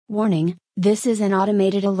Warning, this is an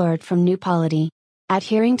automated alert from New Polity.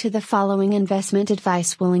 Adhering to the following investment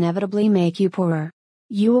advice will inevitably make you poorer.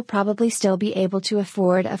 You will probably still be able to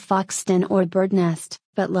afford a fox den or bird nest,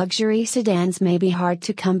 but luxury sedans may be hard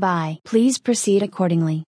to come by. Please proceed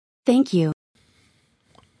accordingly. Thank you.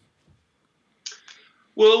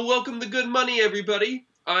 Well, welcome to Good Money, everybody.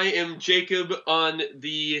 I am Jacob on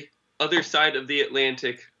the other side of the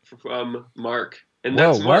Atlantic from Mark. And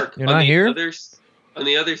that's Whoa, Mark. what? You're not here? On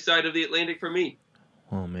the other side of the Atlantic from me.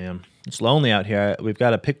 Oh, man. It's lonely out here. We've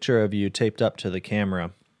got a picture of you taped up to the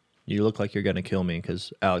camera. You look like you're going to kill me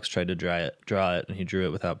because Alex tried to draw it, and he drew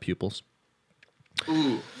it without pupils.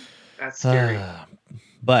 Ooh, that's scary.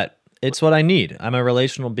 But it's what I need. I'm a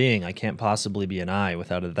relational being. I can't possibly be an I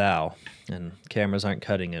without a thou, and cameras aren't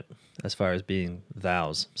cutting it as far as being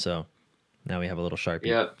thous. So now we have a little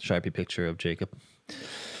Sharpie picture of Jacob.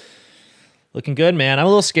 Looking good, man. I'm a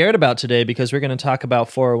little scared about today because we're going to talk about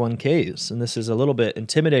 401ks, and this is a little bit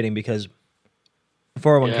intimidating because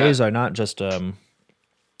 401ks are not just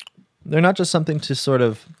they're not just something to sort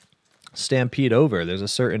of stampede over. There's a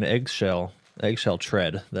certain eggshell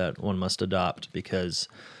tread that one must adopt because,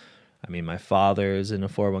 I mean, my father is in a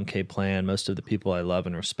 401k plan. Most of the people I love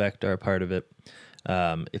and respect are a part of it.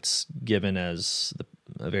 It's given as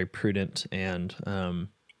a very prudent and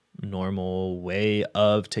normal way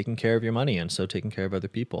of taking care of your money and so taking care of other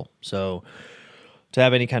people. So to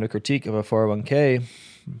have any kind of critique of a 401k, a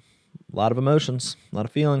lot of emotions, a lot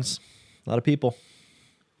of feelings, a lot of people.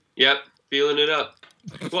 Yep, feeling it up.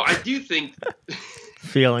 Well, I do think...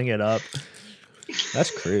 Feeling it up.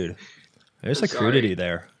 That's crude. There's crudity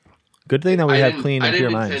there. Good thing that we have clean and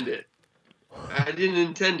pure minds. I didn't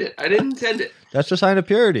intend it. That's the sign of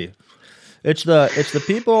purity. It's the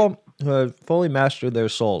people who have fully mastered their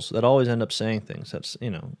souls that always end up saying things. That's,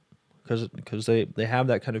 because they have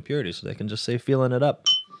that kind of purity, so they can just say feeling it up.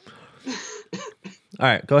 All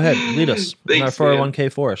right, go ahead. Lead us in our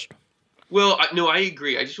 401k forest. Well, no, I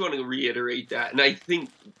agree. I just want to reiterate that. And I think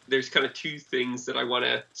there's kind of two things that I want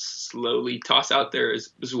to slowly toss out there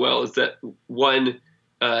as well. Is that one,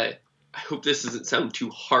 I hope this doesn't sound too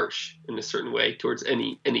harsh in a certain way towards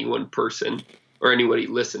any one person or anybody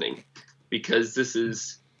listening, because this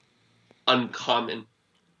is uncommon.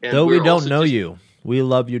 And though we don't know you, we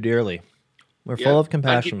love you dearly. We're full of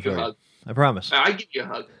compassion for you. I promise. I'd give you a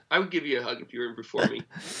hug. I would give you a hug if you were in before me.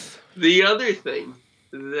 The other thing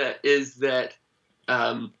that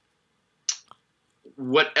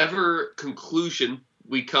whatever conclusion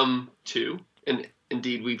we come to, and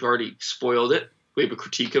indeed we've already spoiled it, we have a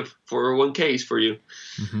critique of 401ks for you.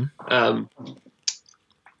 Mm-hmm.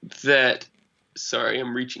 Sorry,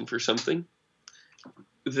 I'm reaching for something.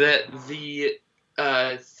 That the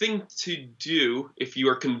thing to do, if you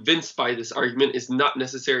are convinced by this argument, is not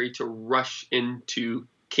necessary to rush into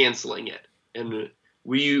canceling it. And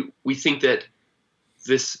we think that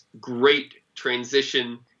this great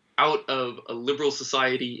transition out of a liberal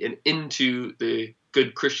society and into the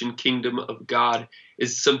good Christian kingdom of God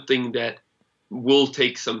is something that will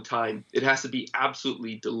take some time. It has to be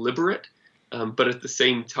absolutely deliberate, but at the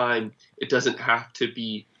same time, it doesn't have to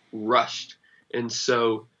be rushed. And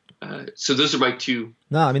so those are my two.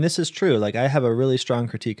 No, I mean, this is true. Like, I have a really strong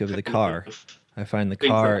critique of the car. I find the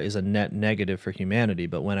car is a net negative for humanity,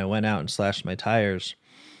 but when I went out and slashed my tires,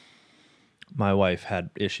 my wife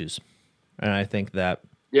had issues. And I think that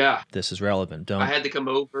this is relevant. I had to come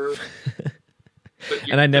over.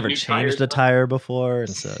 And I never changed a tire before,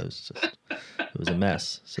 and so it was a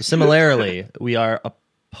mess. So similarly, we are a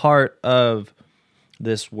part of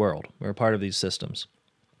this world. We're a part of these systems.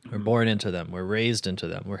 We're born into them. We're raised into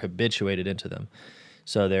them. We're habituated into them.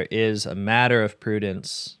 So there is a matter of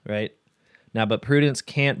prudence, right? Now, but prudence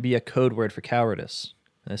can't be a code word for cowardice.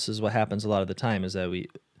 This is what happens a lot of the time, is that we,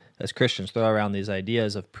 as Christians, throw around these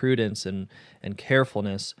ideas of prudence and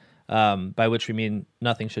carefulness, by which we mean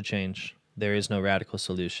nothing should change. There is no radical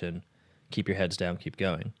solution. Keep your heads down, keep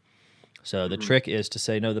going. So the trick is to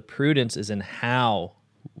say, no, the prudence is in how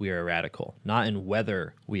we are radical, not in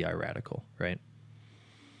whether we are radical, right?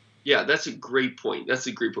 Yeah, that's a great point.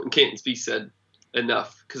 Can't be said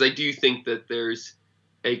enough, because I do think that there's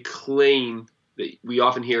a claim that we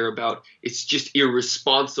often hear about. It's just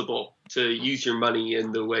irresponsible to use your money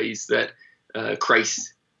in the ways that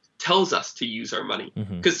Christ tells us to use our money,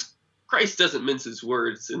 because Christ doesn't mince his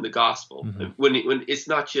words in the gospel. When it's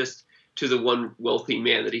not just to the one wealthy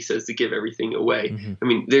man that he says to give everything away. I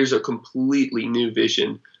mean, there's a completely new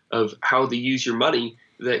vision of how to use your money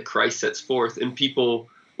that Christ sets forth, and people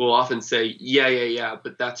will often say, yeah,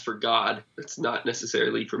 but that's for God. That's not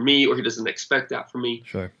necessarily for me, or he doesn't expect that from me.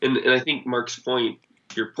 Sure. And I think Mark's point,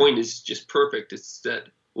 your point is just perfect. It's that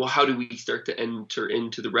well, how do we start to enter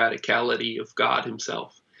into the radicality of God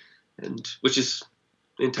himself, and which is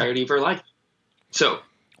the entirety of our life. So,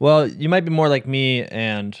 well, you might be more like me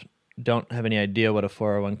and don't have any idea what a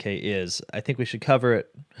 401k is. I think we should cover it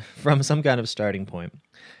from some kind of starting point,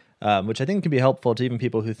 which I think can be helpful to even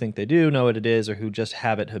people who think they do know what it is or who just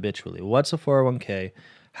have it habitually. What's a 401k?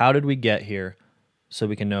 How did we get here so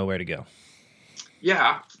we can know where to go?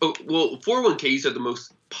 Yeah. Oh, well, 401ks are the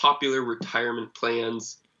most popular retirement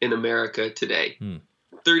plans in America today.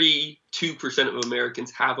 32% of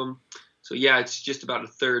Americans have them. So yeah, it's just about a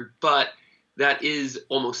third, but that is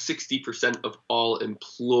almost 60% of all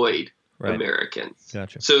employed Americans.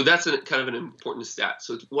 Gotcha. So that's kind of an important stat.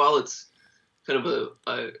 So while it's kind of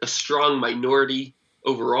a strong minority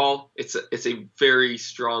overall, it's a very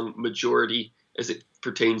strong majority as it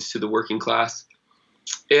pertains to the working class.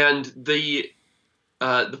 And the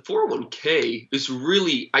 401k is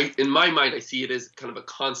really, in my mind, I see it as kind of a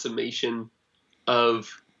consummation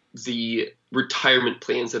of the retirement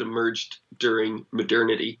plans that emerged during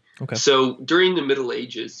modernity. Okay. So during the Middle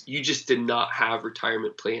Ages, you just did not have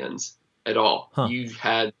retirement plans at all. You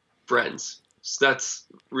had friends. So that's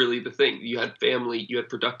really the thing. You had family, you had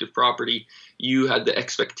productive property, you had the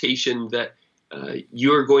expectation that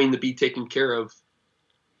you're going to be taken care of,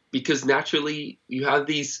 because naturally you have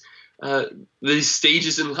these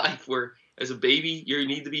stages in life where as a baby you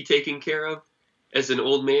need to be taken care of, as an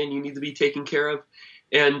old man you need to be taken care of,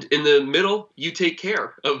 and in the middle you take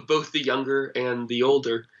care of both the younger and the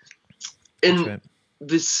older. And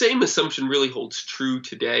the same assumption really holds true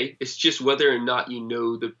today. It's just whether or not you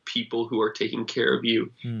know the people who are taking care of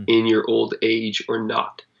you in your old age or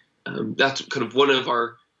not. That's kind of one of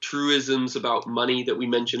our truisms about money that we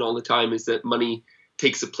mention all the time, is that money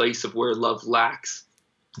takes the place of where love lacks.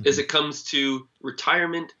 As it comes to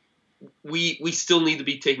retirement, we still need to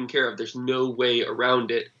be taken care of. There's no way around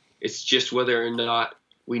it. It's just whether or not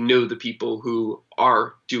we know the people who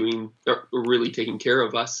are really taking care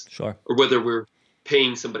of us, sure, or whether we're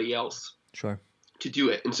paying somebody else, sure, to do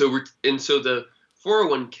it. And so the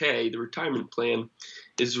 401k, the retirement plan,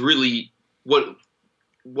 is really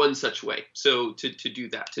one such way. So to do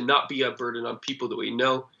that, to not be a burden on people that we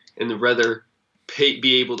know, and to rather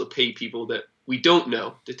be able to pay people that we don't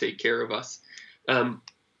know to take care of us.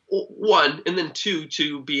 One, and then two,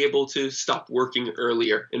 to be able to stop working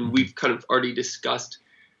earlier. And we've kind of already discussed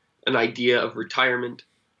an idea of retirement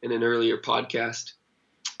in an earlier podcast.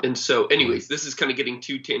 And so anyways, this is kind of getting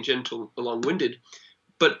too tangential, long-winded,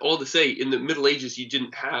 but all to say, in the Middle Ages, you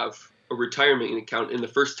didn't have a retirement account. And the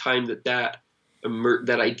first time that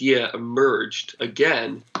idea emerged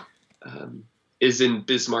again is in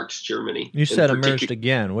Bismarck's Germany. You said emerged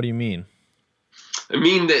again. What do you mean? I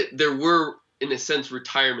mean that there were, in a sense,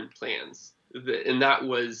 retirement plans, and that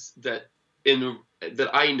was that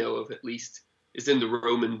I know of, at least, is in the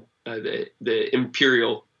Roman, the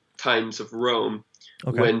imperial times of Rome,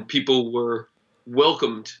 when people were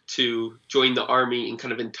welcomed to join the army and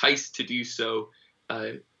kind of enticed to do so,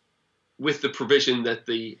 with the provision that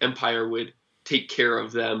the empire would take care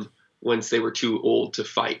of them once they were too old to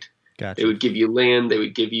fight. Gotcha. They would give you land, they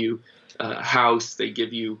would give you a house, they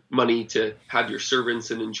give you money to have your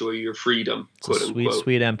servants and enjoy your freedom, quote unquote.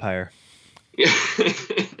 Sweet empire.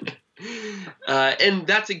 And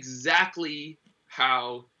that's exactly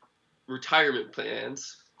how retirement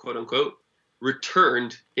plans, quote unquote,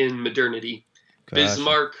 returned in modernity. Gotcha.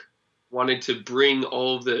 Bismarck wanted to bring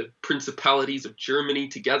all of the principalities of Germany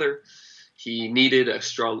together. He needed a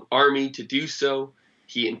strong army to do so.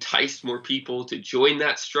 He enticed more people to join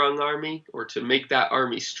that strong army, or to make that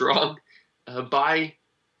army strong, by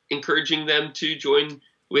encouraging them to join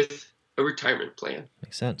with a retirement plan.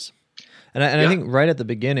 Makes sense. And I think right at the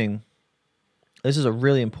beginning, this is a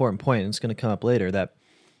really important point, and it's going to come up later, that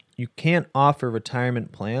you can't offer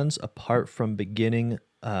retirement plans apart from beginning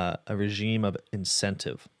a regime of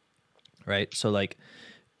incentive, right? So like,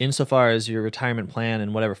 insofar as your retirement plan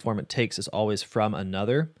in whatever form it takes is always from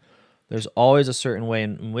another, there's always a certain way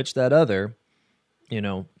in which that other,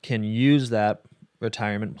 can use that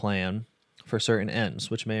retirement plan for certain ends,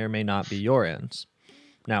 which may or may not be your ends.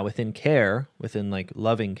 Now, within like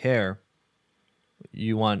loving care,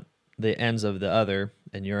 you want the ends of the other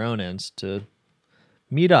and your own ends to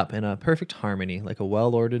meet up in a perfect harmony, like a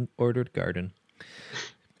well-ordered garden.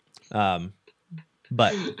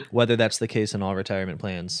 But whether that's the case in all retirement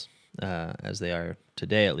plans, as they are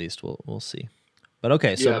today, at least, we'll see. But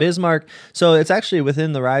okay, so Bismarck. So it's actually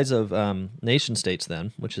within the rise of nation states,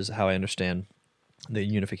 then, which is how I understand the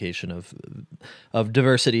unification of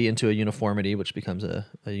diversity into a uniformity, which becomes a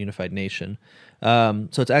unified nation. So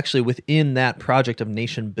it's actually within that project of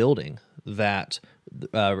nation building that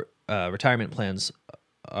retirement plans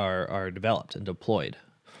are developed and deployed.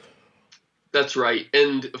 That's right.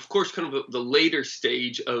 And of course, kind of the later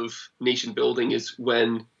stage of nation building is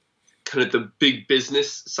when kind of the big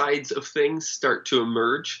business sides of things start to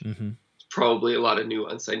emerge. Mm-hmm. Probably a lot of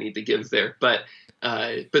nuance I need to give there, but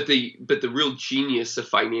the real genius of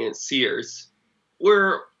financiers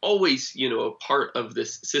were always, a part of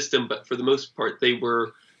this system, but for the most part, they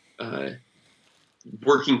were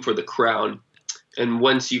working for the crown. And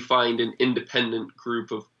once you find an independent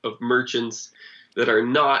group of merchants that are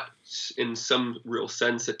not in some real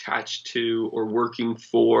sense attached to or working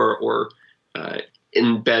for or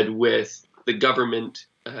in bed with the government,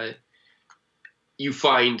 you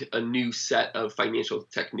find a new set of financial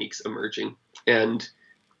techniques emerging, and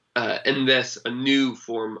thus a new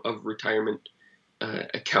form of retirement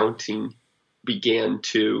accounting began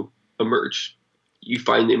to emerge. You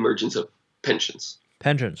find the emergence of pensions.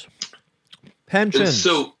 Pensions. And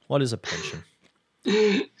so, what is a pension?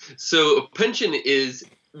 So a pension is,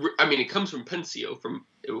 it comes from pensio, from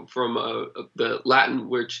the Latin,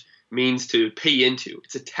 which means to pay into.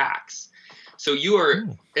 It's a tax. So you are,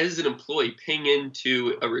 as an employee, paying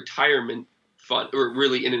into a retirement fund, or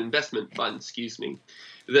really an investment fund,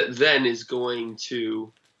 that then is going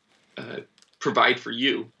to provide for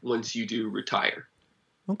you once you do retire.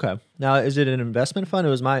 Okay. Now, is it an investment fund?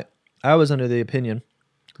 I was under the opinion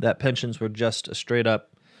that pensions were just a straight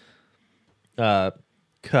up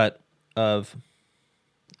cut of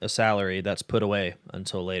a salary that's put away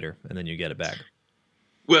until later, and then you get it back.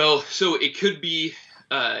 Well, so it could be,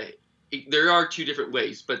 there are two different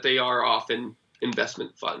ways, but they are often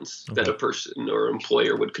investment funds that a person or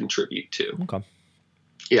employer would contribute to. Okay.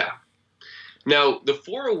 Yeah. Now, the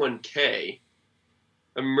 401k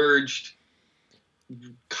emerged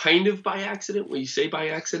kind of by accident, when you say by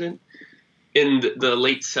accident, in the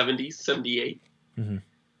late 70s, 78,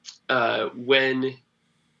 when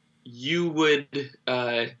you would,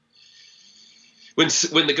 when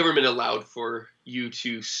the government allowed for you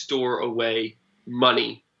to store away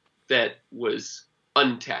money that was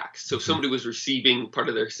untaxed. So if somebody was receiving part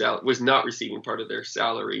of their salary, was not receiving part of their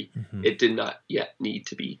salary, it did not yet need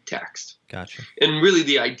to be taxed. Gotcha. And really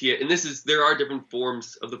the idea, and there are different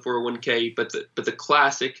forms of the 401k, but the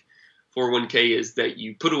classic 401k is that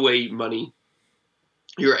you put away money.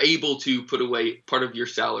 You're able to put away part of your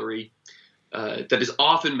salary that is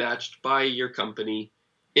often matched by your company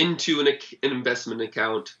into an investment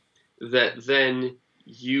account that then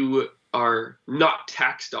you are not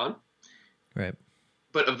taxed on. Right.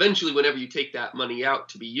 But eventually, whenever you take that money out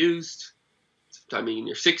to be used, sometime in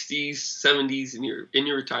your 60s, 70s, and you're in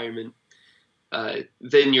your retirement,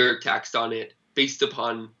 then you're taxed on it based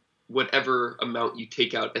upon whatever amount you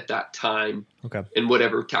take out at that time, and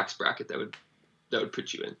whatever tax bracket that would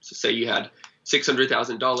put you in. So say you had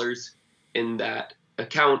 $600,000 in that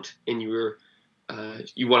account, and you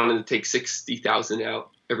wanted to take $60,000 out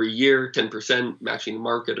every year, 10%, matching the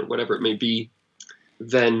market or whatever it may be,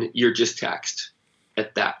 then you're just taxed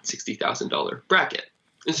at that $60,000 bracket.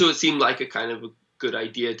 And so it seemed like a kind of a good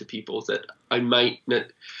idea to people that I might not,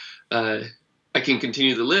 I can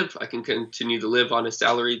continue to live on a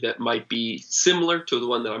salary that might be similar to the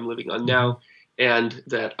one that I'm living on now, and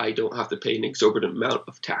that I don't have to pay an exorbitant amount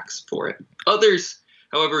of tax for it. Others,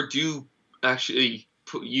 however, do actually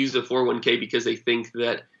use a 401k because they think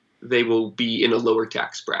that they will be in a lower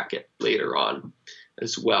tax bracket later on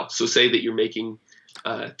as well. So say that you're making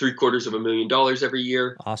 $750,000 every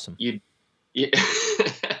year. Awesome. You're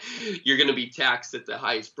going to be taxed at the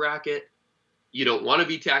highest bracket. You don't want to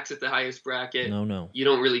be taxed at the highest bracket. No. You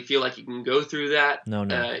don't really feel like you can go through that. No.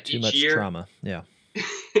 Too much year. trauma. Yeah.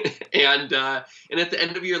 And at the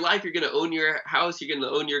end of your life, you're going to own your house. You're going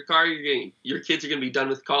to own your car. Your kids are going to be done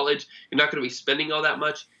with college. You're not going to be spending all that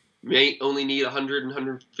much. You may only need 100,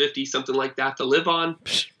 150, something like that to live on.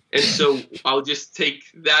 And so I'll just take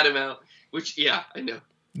that amount, which, yeah, I know.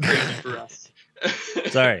 Crazy for us.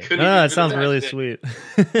 Sorry. No, it sounds really sweet.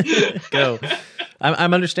 Go.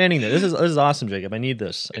 I'm understanding that. This is awesome, Jacob. I need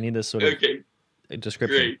this sort of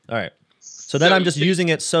description. Great. All right. So then I'm just using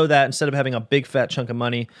it so that instead of having a big fat chunk of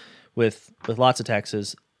money with lots of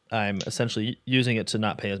taxes, I'm essentially using it to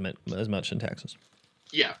not pay as much in taxes.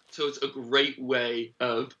 Yeah. So it's a great way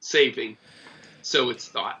of saving. So it's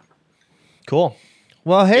thought. Cool.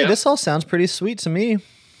 Well, hey, this all sounds pretty sweet to me.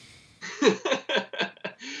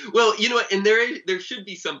 Well, you know what? And there should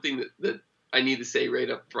be something that I need to say right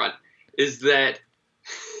up front is that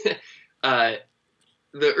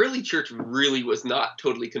the early church really was not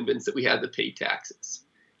totally convinced that we had to pay taxes.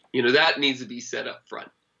 You know, that needs to be said up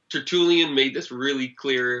front. Tertullian made this really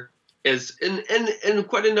clear, and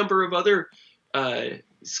quite a number of other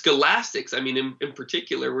scholastics, I mean, in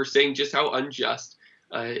particular, were saying just how unjust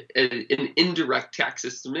an indirect tax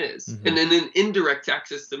system is. Mm-hmm. And then an indirect tax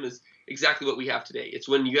system is exactly what we have today. It's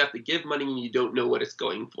when you have to give money and you don't know what it's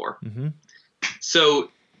going for. Mm-hmm. So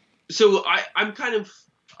I'm kind of,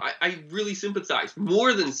 I really sympathize,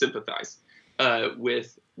 more than sympathize,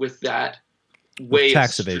 with that way with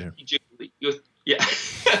tax evasion. Yeah.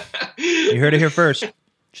 You heard it here first.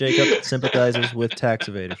 Jacob sympathizes with tax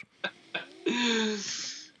evaders.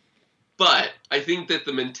 But I think that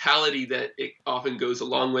the mentality that it often goes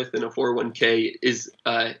along with in a 401k is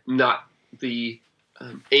not the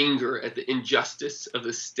anger at the injustice of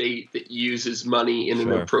the state that uses money in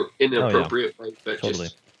an appropriate way, but totally.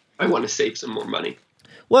 Just I want to save some more money.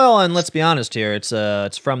 Well, and let's be honest here,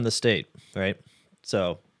 it's from the state, right?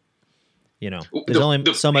 So, there's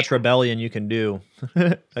only so much rebellion you can do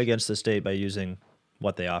against the state by using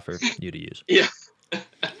what they offer you to use. Yeah.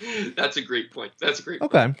 That's a great point.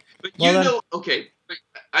 Okay. But but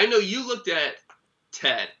I know you looked at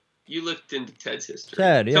TED. You looked into Ted's history.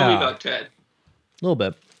 Tell me about Ted. A little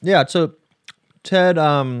bit. Yeah, so Ted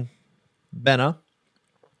Benna.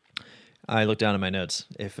 I looked down at my notes.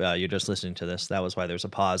 If you're just listening to this, that was why there's a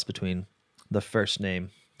pause between the first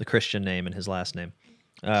name, the Christian name, and his last name.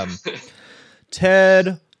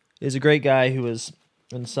 Ted is a great guy who was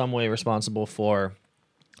in some way responsible for,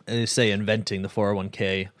 say, inventing the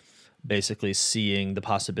 401k, basically seeing the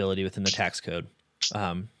possibility within the tax code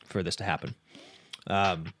for this to happen.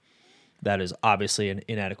 That is obviously an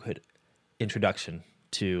inadequate introduction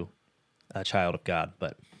to a child of God,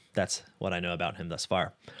 but that's what I know about him thus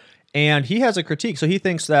far. And he has a critique. So he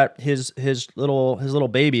thinks that his little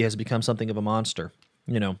baby has become something of a monster,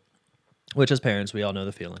 which as parents, we all know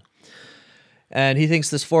the feeling. And he thinks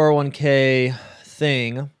this 401k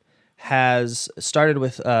thing has started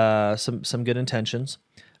with some good intentions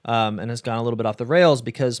and has gone a little bit off the rails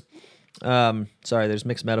because, there's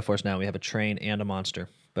mixed metaphors now. We have a train and a monster,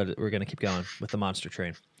 but we're going to keep going with the monster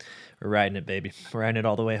train. We're riding it, baby. We're riding it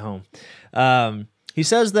all the way home. He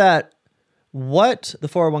says that what the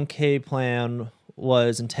 401k plan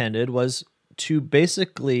was intended was to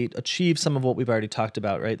basically achieve some of what we've already talked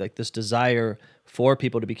about, right? Like this desire for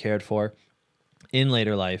people to be cared for in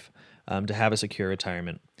later life, to have a secure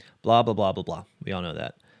retirement, blah, blah, blah, blah, blah. We all know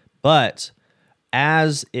that. But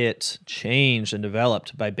as it changed and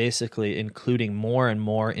developed by basically including more and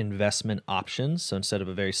more investment options, so instead of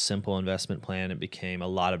a very simple investment plan, it became a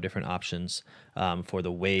lot of different options for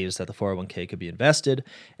the ways that the 401k could be invested.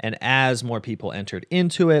 And as more people entered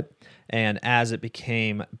into it, and as it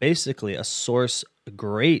became basically a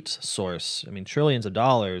great source, trillions of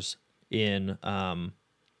dollars in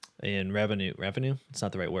revenue, it's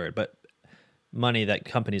not the right word, but money that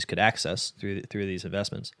companies could access through these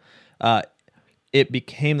investments, it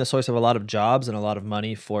became the source of a lot of jobs and a lot of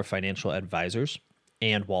money for financial advisors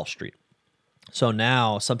and Wall Street. So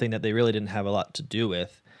now something that they really didn't have a lot to do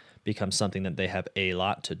with becomes something that they have a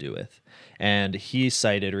lot to do with. And he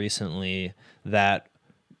cited recently that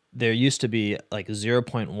there used to be like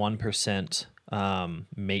 0.1% a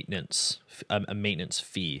maintenance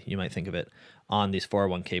fee, you might think of it, on these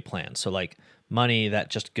 401k plans. So like money that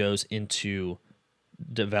just goes into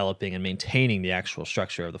developing and maintaining the actual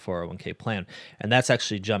structure of the 401k plan. And that's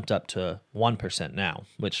actually jumped up to 1% now,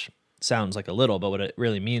 which sounds like a little, but what it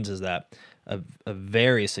really means is that a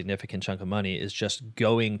very significant chunk of money is just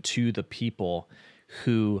going to the people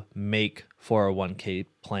who make 401k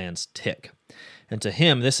plans tick. And to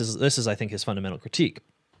him, this is I think his fundamental critique,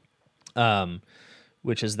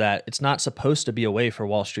 which is that it's not supposed to be a way for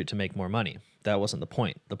Wall Street to make more money. That wasn't the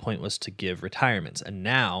point. The point was to give retirements, and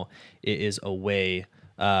now it is a way.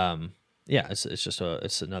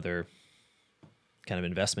 It's another kind of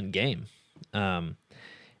investment game.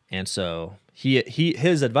 And so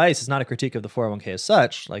his advice is not a critique of the 401k as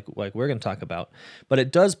such, like we're going to talk about, but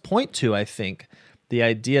it does point to, I think, the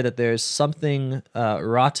idea that there's something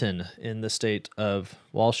rotten in the state of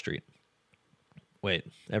Wall Street. Wait,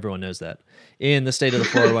 everyone knows that. In the state of the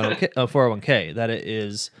 401k, that it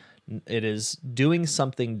is doing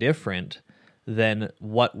something different than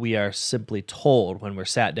what we are simply told when we're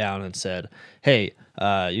sat down and said, hey,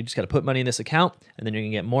 you just got to put money in this account and then you're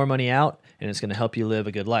going to get more money out and it's going to help you live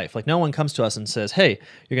a good life. Like no one comes to us and says, hey,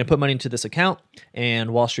 you're going to put money into this account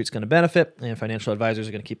and Wall Street's going to benefit and financial advisors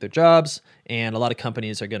are going to keep their jobs and a lot of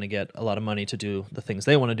companies are going to get a lot of money to do the things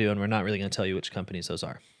they want to do, and we're not really going to tell you which companies those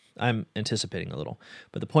are. I'm anticipating a little.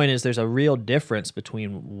 But the point is there's a real difference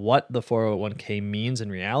between what the 401k means in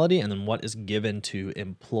reality and then what is given to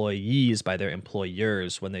employees by their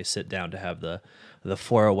employers when they sit down to have the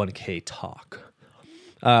 401k talk.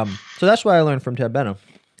 So that's what I learned from Ted Benna.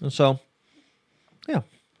 And so Yeah.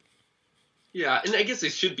 Yeah, and I guess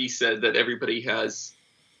it should be said that everybody has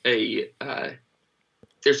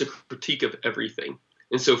there's a critique of everything.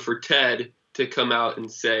 And so for Ted to come out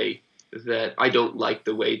and say that I don't like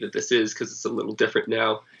the way that this is because it's a little different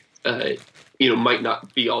now, might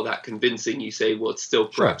not be all that convincing. You say, well, it's still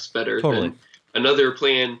perhaps better than another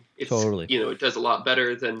plan. It's, it does a lot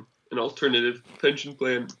better than an alternative pension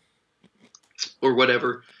plan or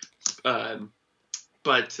whatever.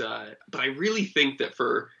 But I really think that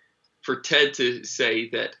for Ted to say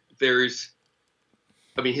that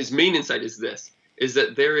his main insight is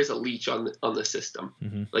that there is a leech on the system.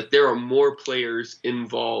 Mm-hmm. Like there are more players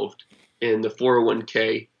involved in the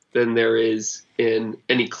 401k than there is in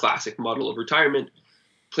any classic model of retirement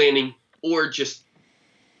planning or just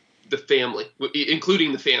the family,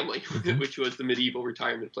 including the family, mm-hmm. which was the medieval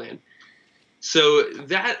retirement plan. So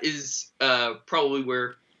that is probably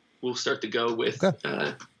where we'll start to go with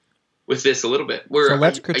this a little bit. So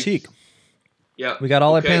let's critique. We got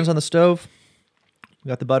all our pans on the stove. We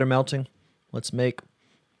got the butter melting. Let's make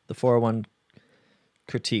the 401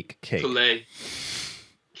 critique cake. Filet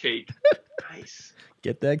cake. Nice.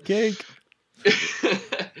 Get that cake.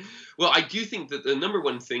 Well, I do think that the number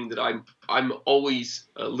one thing that I'm always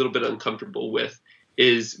a little bit uncomfortable with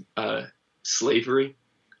is slavery.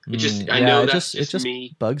 I know that's just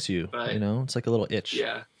me. Bugs you, but, it's like a little itch.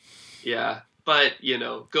 Yeah. But,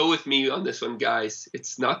 go with me on this one, guys.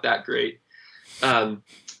 It's not that great.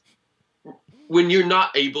 When you're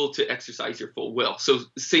not able to exercise your full will. So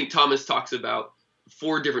St. Thomas talks about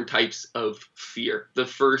 4 different types of fear. The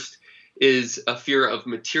first is a fear of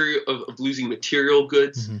losing material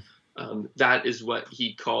goods. Mm-hmm. That is what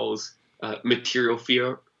he calls material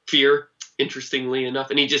fear, interestingly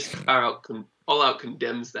enough. And he just all out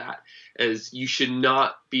condemns that as you should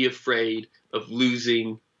not be afraid of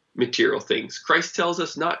losing material things. Christ tells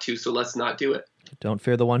us not to, so let's not do it. Don't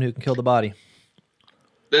fear the one who can kill the body.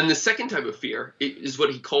 Then the second type of fear is what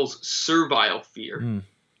he calls servile fear.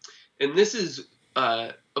 And this is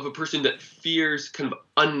of a person that fears kind of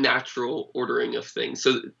unnatural ordering of things.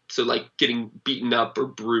 So like getting beaten up or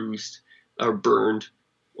bruised or burned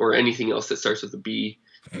or anything else that starts with a B.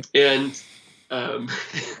 And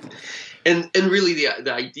and really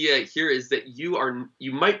the idea here is that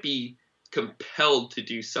you might be compelled to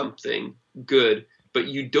do something good, but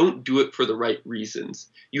you don't do it for the right reasons.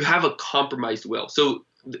 You have a compromised will. So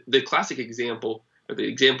the classic example, or the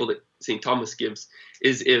example that St. Thomas gives,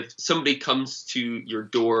 is if somebody comes to your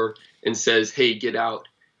door and says, hey, get out,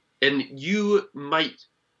 and you might,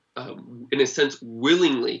 in a sense,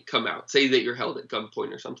 willingly come out, say that you're held at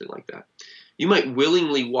gunpoint or something like that. You might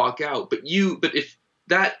willingly walk out, but if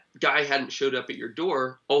that guy hadn't showed up at your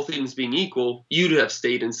door, all things being equal, you'd have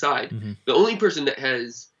stayed inside. Mm-hmm. The only person that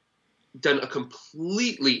has done a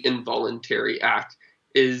completely involuntary act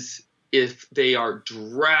is if they are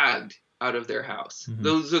dragged out of their house. Mm-hmm.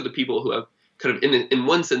 Those are the people who have kind of, in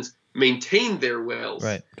one sense, maintained their wills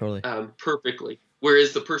perfectly,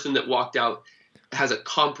 whereas the person that walked out has a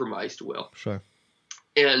compromised will. Sure.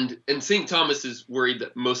 And St. Thomas is worried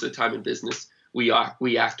that most of the time in business we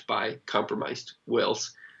act by compromised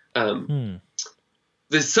wills. The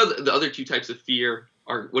other 2 types of fear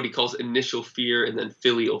are what he calls initial fear and then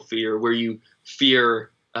filial fear, where you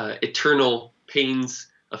fear eternal pains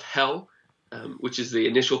of hell, which is the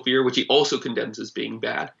initial fear, which he also condemns as being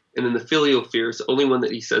bad. And then the filial fear is the only one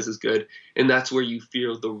that he says is good, and that's where you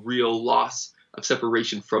fear the real loss of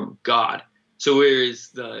separation from God. So whereas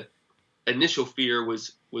the initial fear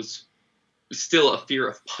was still a fear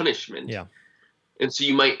of punishment, and so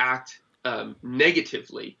you might act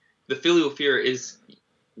negatively, the filial fear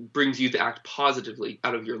brings you to act positively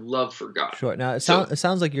out of your love for God. Sure. Now, it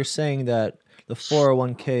sounds like you're saying that the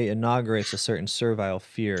 401k inaugurates a certain servile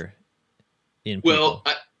fear in people. Well,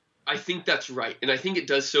 I think that's right. And I think it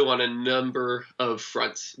does so on a number of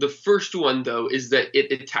fronts. The first one, though, is that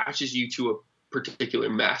it attaches you to a particular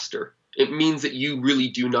master. It means that you really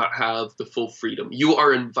do not have the full freedom. You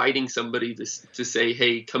are inviting somebody to say,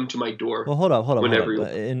 hey, come to my door. Well, hold on.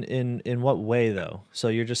 In what way, though? So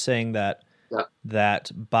you're just saying that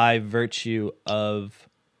by virtue of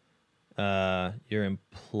your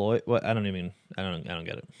employee, I don't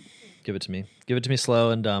get it. Give it to me. Give it to me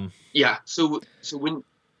slow and dumb. Yeah. So when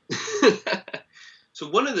so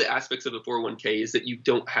one of the aspects of the 401k is that you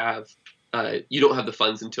don't have the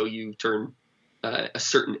funds until you turn a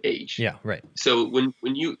certain age. Yeah, right. So when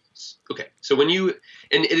you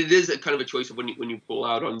and it is a kind of a choice of when you pull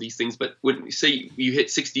out on these things, but when say you hit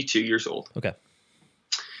 62 years old. Okay.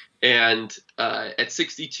 And at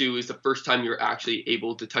 62 is the first time you're actually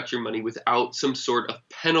able to touch your money without some sort of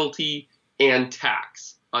penalty and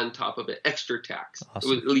tax. on top of it, extra tax.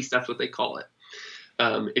 Awesome. At least that's what they call it.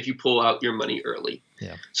 If you pull out your money early.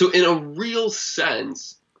 Yeah. So in a real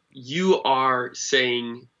sense, you are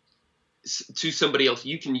saying to somebody else,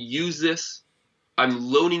 you can use this.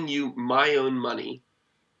 I'm loaning you my own money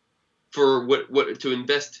for what to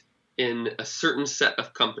invest in a certain set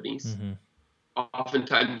of companies. Mm-hmm.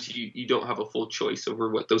 Oftentimes you don't have a full choice over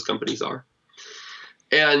what those companies are.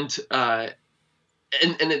 And at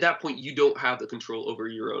that point you don't have the control over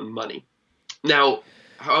your own money. Now,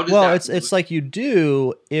 how does that it's like you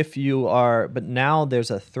do if you are, but now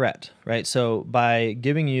there's a threat, right? So by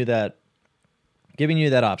giving you that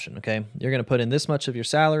option, okay, you're going to put in this much of your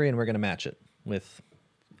salary and we're going to match it with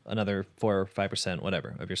another 4 or 5%,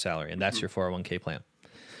 whatever, of your salary, and that's your 401k plan.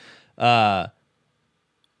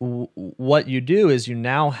 What you do is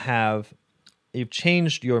you've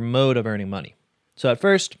changed your mode of earning money. So at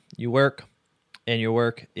first you work, and your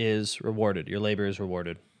work is rewarded. Your labor is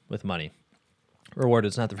rewarded with money. Rewarded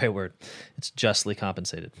is not the right word. It's justly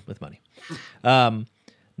compensated with money.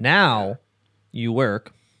 Now you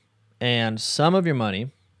work, and some of your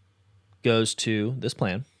money goes to this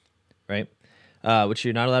plan, right? Which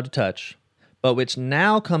you're not allowed to touch, but which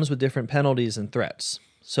now comes with different penalties and threats.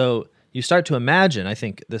 So you start to imagine, I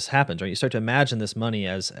think this happens, right? You start to imagine this money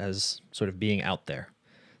as sort of being out there.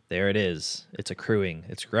 There it is. It's accruing.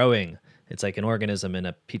 It's growing. It's like an organism in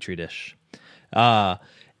a petri dish.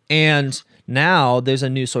 And now there's a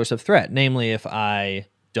new source of threat. Namely, if I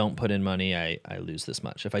don't put in money, I lose this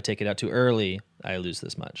much. If I take it out too early, I lose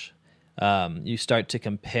this much. You start to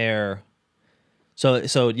compare. So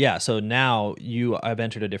now I've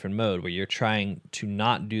entered a different mode where you're trying to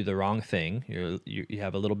not do the wrong thing. You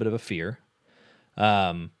have a little bit of a fear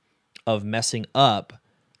of messing up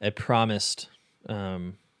a promised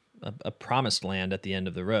land at the end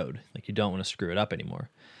of the road. Like you don't want to screw it up anymore.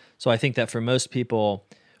 So I think that for most people,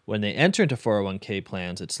 when they enter into 401k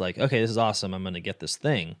plans, it's like, okay, this is awesome. I'm going to get this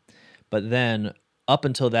thing. But then up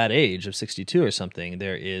until that age of 62 or something,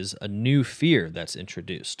 there is a new fear that's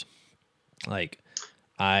introduced. Like,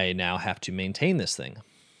 I now have to maintain this thing.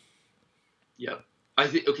 Yeah. I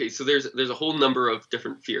think, okay, so there's a whole number of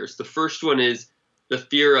different fears. The first one is the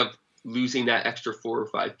fear of losing that extra 4 or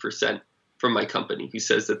 5% from my company who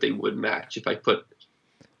says that they would match if I put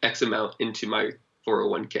X amount into my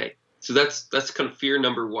 401k. So that's kind of fear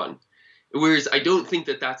number one. Whereas I don't think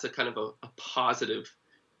that that's a kind of a positive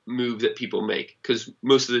move that people make, because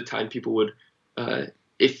most of the time people would,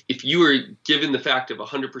 if you were given the fact of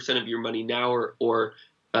 100% of your money now or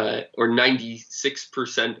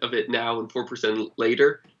 96% of it now and 4%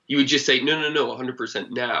 later, you would just say, no, 100%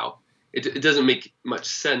 now. It doesn't make much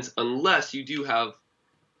sense unless you do have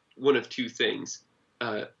one of two things.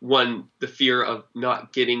 One, the fear of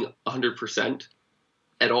not getting 100%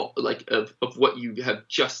 at all, like of what you have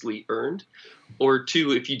justly earned, or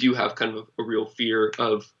two, if you do have kind of a real fear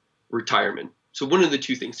of retirement. So one of the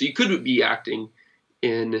two things. So you could be acting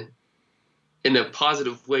in a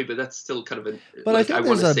positive way, but that's still kind of a. But like, I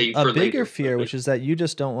think there's a bigger fear, which is that you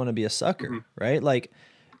just don't want to be a sucker, mm-hmm. right? Like,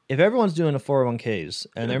 if everyone's doing a 401ks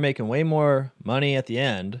and they're making way more money at the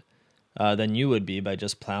end than you would be by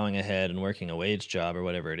just plowing ahead and working a wage job or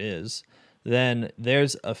whatever it is, then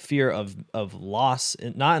there's a fear of loss,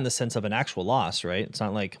 not in the sense of an actual loss, right? It's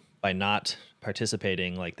not like by not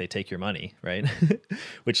participating, like they take your money, right?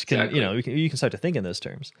 Which can, exactly. You can start to think in those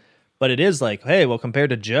terms. But it is like, hey, well, compared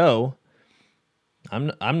to Joe,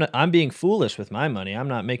 I'm being foolish with my money. I'm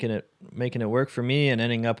not making it work for me and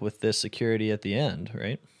ending up with this security at the end,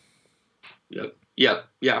 right? Yep.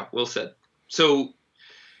 Yeah. Well said. So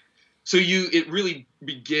it really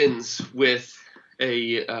begins with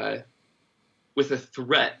a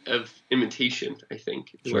threat of imitation, I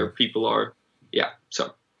think, sure. Where people are. Yeah.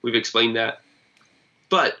 So we've explained that,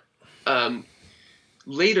 but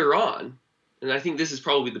later on, and I think this is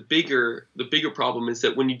probably the bigger problem, is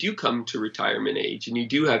that when you do come to retirement age and you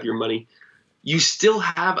do have your money, you still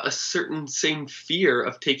have a certain same fear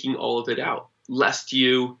of taking all of it out, lest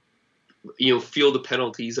you feel the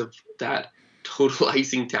penalties of that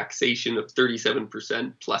totalizing taxation of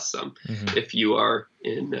 37% plus some, mm-hmm. if you are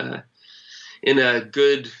in a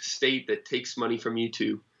good state that takes money from you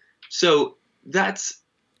too. So it's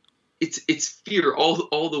fear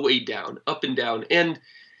all the way down, up and down. And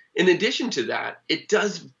in addition to that, it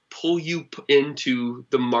does pull you into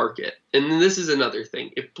the market. And this is another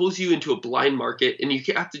thing. It pulls you into a blind market, and you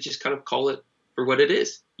have to just kind of call it for what it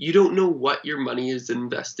is. You don't know what your money is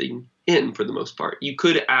investing in for the most part. You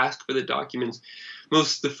could ask for the documents.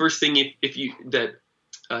 The first thing if you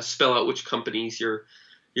spell out which companies you're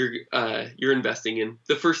investing in.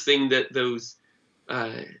 The first thing that those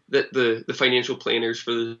that the financial planners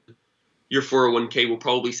for your 401k will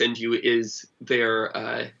probably send you is their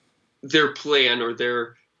plan or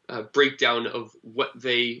their breakdown of what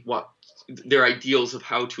they want, their ideals of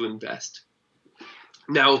how to invest.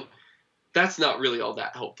 Now, that's not really all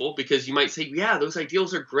that helpful, because you might say, yeah, those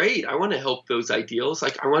ideals are great. I want to help those ideals.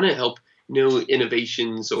 Like, I want to help,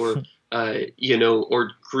 innovations or,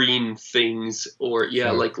 or green things, or,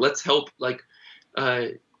 sure. Like, let's help, like,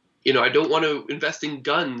 I don't want to invest in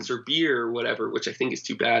guns or beer or whatever, which I think is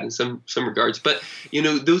too bad in some regards. But,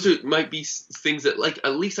 those might be things that, like,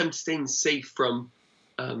 at least I'm staying safe from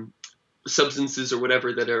substances or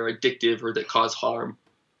whatever that are addictive or that cause harm.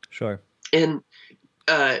 Sure. And,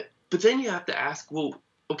 but then you have to ask, well,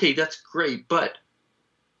 okay, that's great, but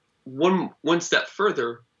one step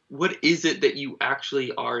further, what is it that you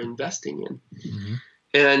actually are investing in? Mm-hmm.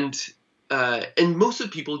 And most of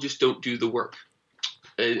the people just don't do the work.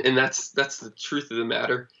 And that's the truth of the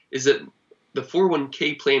matter, is that the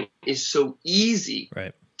 401k plan is so easy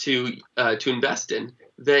right. to invest in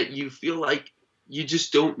that you feel like you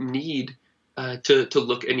just don't need to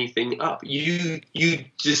look anything up. You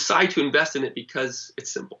decide to invest in it because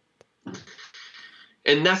it's simple.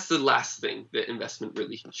 And that's the last thing that investments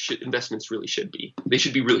really should be. They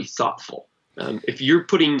should be really thoughtful. If you're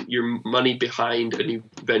putting your money behind a new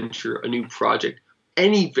venture, a new project,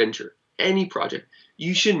 any project,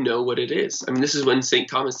 you should know what it is. I mean, this is when St.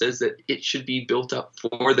 Thomas says that it should be built up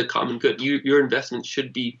for the common good. Your investment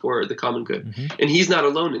should be for the common good. Mm-hmm. And he's not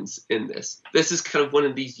alone in this. This is kind of one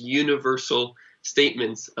of these universal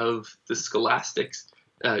statements of the scholastics.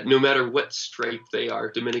 No matter what stripe they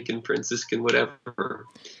are, Dominican, Franciscan, whatever,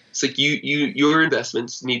 it's like your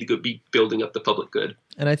investments need to be building up the public good.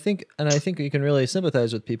 And I think you can really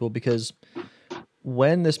sympathize with people, because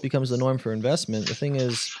when this becomes the norm for investment, the thing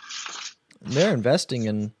is, they're investing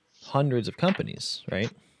in hundreds of companies,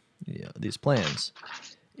 right? These plans.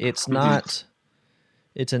 It's not.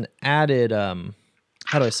 It's an added.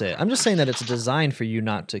 How do I say it? I'm just saying that it's designed for you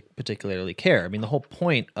not to particularly care. I mean, the whole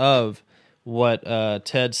point of what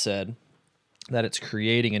Ted said, that it's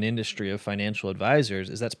creating an industry of financial advisors,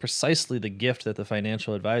 is that's precisely the gift that the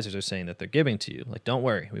financial advisors are saying that they're giving to you. Like, don't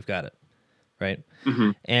worry, we've got it, right?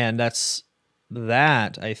 Mm-hmm. And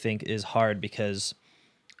that I think is hard, because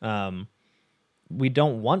we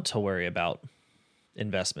don't want to worry about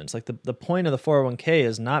investments. Like, the point of the 401k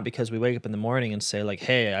is not because we wake up in the morning and say, like,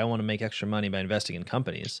 hey, I want to make extra money by investing in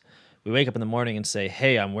companies. We wake up in the morning and say,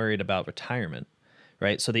 hey, I'm worried about retirement.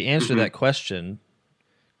 Right, so the answer to that question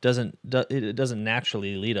doesn't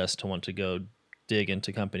naturally lead us to want to go dig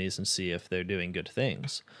into companies and see if they're doing good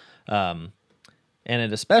things, and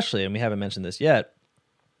it especially, and we haven't mentioned this yet,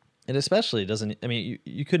 it especially doesn't. I mean,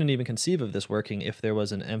 you couldn't even conceive of this working if there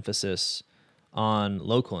was an emphasis on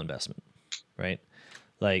local investment, right?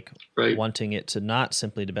 Like wanting it to not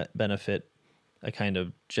simply to benefit a kind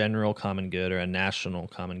of general common good or a national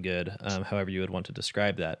common good, however you would want to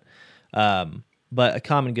describe that. But a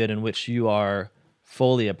common good in which you are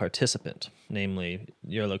fully a participant, namely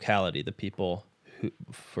your locality, the people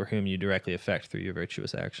for whom you directly affect through your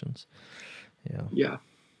virtuous actions.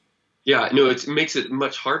 Yeah. No, it makes it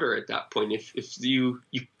much harder at that point. If you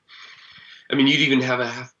I mean, you'd even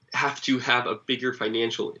have to have a bigger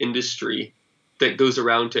financial industry that goes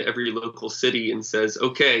around to every local city and says,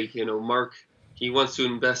 okay, Mark, he wants to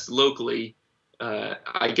invest locally.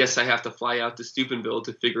 I guess I have to fly out to Steubenville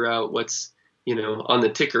to figure out what's on the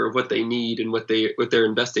ticker of what they need and what they're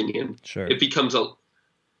investing in. Sure. It becomes so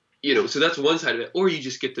that's one side of it. Or you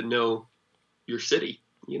just get to know your city,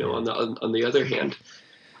 on the other hand.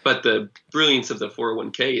 But the brilliance of the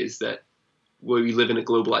 401k is that we live in a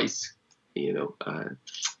globalized,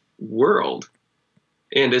 world.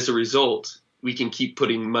 And as a result, we can keep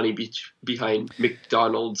putting money behind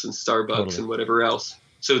McDonald's and Starbucks and whatever else,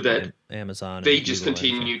 so that Amazon, they just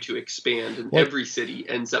continue to expand, and every city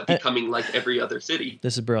ends up becoming like every other city.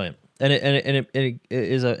 This is brilliant, and it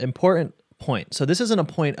is an important point. So this isn't a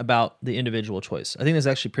point about the individual choice. I think it's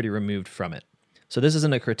actually pretty removed from it. So this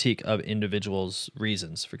isn't a critique of individuals'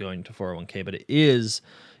 reasons for going to 401k, but it is,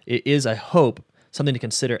 I hope, something to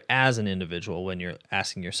consider as an individual when you're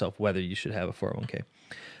asking yourself whether you should have a 401k.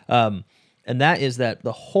 And that is that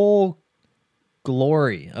the whole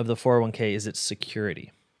glory of the 401k is its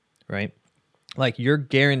security, right? Like, you're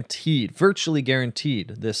guaranteed, virtually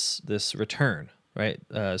guaranteed this return, right?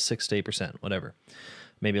 6 to 8%, whatever.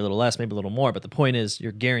 Maybe a little less, maybe a little more, but the point is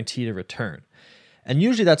you're guaranteed a return. And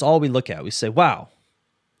usually that's all we look at. We say, wow,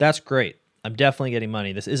 that's great. I'm definitely getting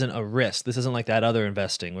money. This isn't a risk. This isn't like that other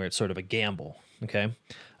investing where it's sort of a gamble, Okay.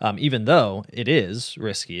 Even though it is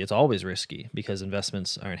risky, it's always risky because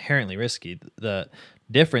investments are inherently risky. The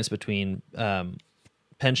difference between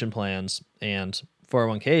pension plans and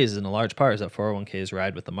 401ks in a large part is that 401ks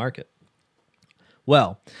ride with the market.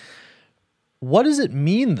 Well, what does it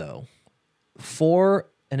mean, though, for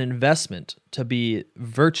an investment to be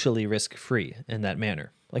virtually risk-free in that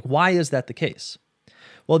manner? Like, why is that the case?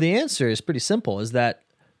 Well, the answer is pretty simple, is that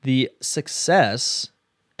the success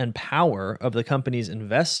and power of the companies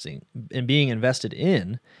investing and being invested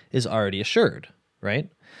in is already assured, right?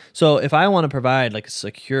 So if I want to provide like a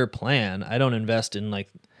secure plan, I don't invest in like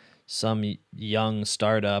some young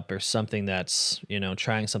startup or something that's,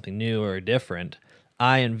 trying something new or different.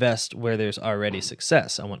 I invest where there's already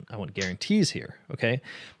success. I want guarantees here, okay?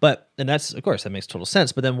 And that's, of course, that makes total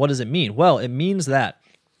sense. But then what does it mean? Well, it means that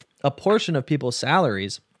a portion of people's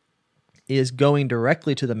salaries is going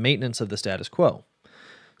directly to the maintenance of the status quo.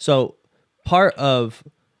 So part of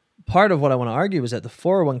what I want to argue is that the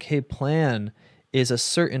 401k plan is a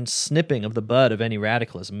certain snipping of the bud of any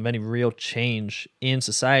radicalism, of any real change in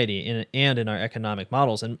society and in our economic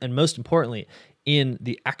models, and most importantly, in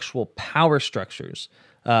the actual power structures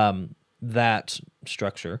that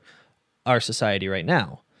structure our society right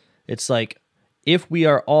now. It's like if we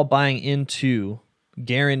are all buying into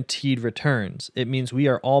guaranteed returns, it means we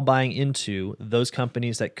are all buying into those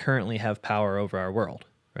companies that currently have power over our world,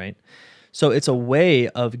 right? So it's a way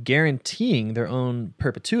of guaranteeing their own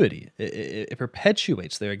perpetuity. It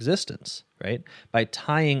perpetuates their existence, right? By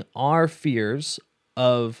tying our fears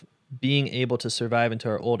of being able to survive into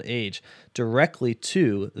our old age directly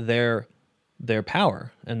to their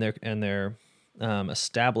power and their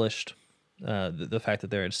established the fact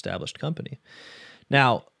that they're an established company.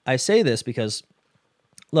 Now, I say this because,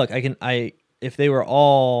 look, if they were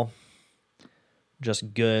all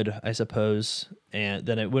just good, I suppose, and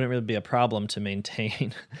then it wouldn't really be a problem to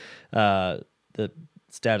maintain the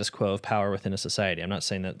status quo of power within a society. I'm not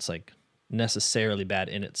saying that's like necessarily bad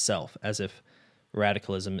in itself, as if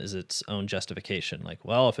radicalism is its own justification. Like,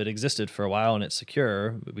 well, if it existed for a while and it's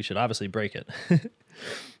secure, we should obviously break it.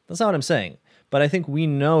 That's not what I'm saying. But I think we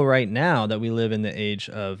know right now that we live in the age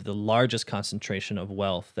of the largest concentration of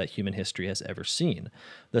wealth that human history has ever seen.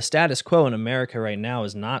 The status quo in America right now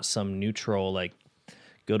is not some neutral, like,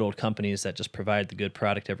 good old companies that just provide the good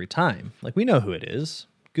product every time. Like, we know who it is.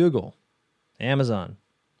 Google, Amazon,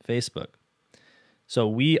 Facebook.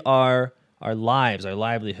 So our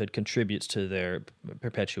livelihood contributes to their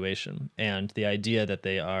perpetuation. And the idea that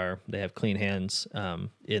they have clean hands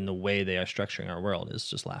in the way they are structuring our world is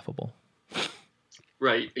just laughable.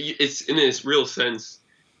 Right. It's in this real sense,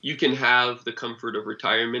 you can have the comfort of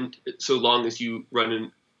retirement so long as you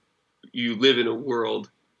live in a world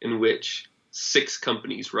in which 6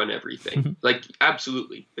 companies run everything. Like,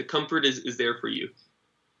 absolutely. The comfort is there for you.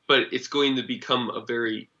 But it's going to become a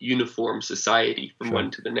very uniform society from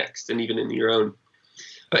one to the next, and even in your own.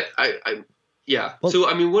 But yeah. Well, so,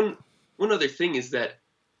 I mean, one other thing is that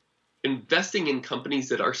investing in companies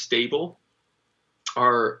that are stable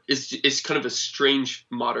is kind of a strange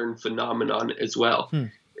modern phenomenon as well.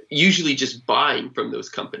 Usually just buying from those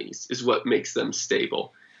companies is what makes them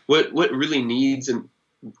stable. What really needs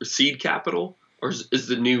seed capital, or is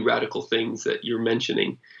the new radical things that you're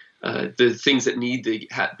mentioning, the things that need to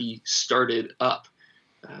be started up.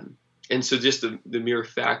 And so just the mere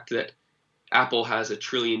fact that Apple has $1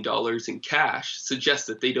 trillion in cash suggests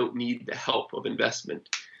that they don't need the help of investment.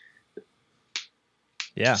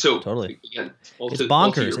 Yeah, so, totally. Again, it's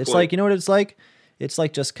bonkers. It's like, you know what it's like? It's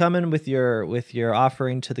like just coming with your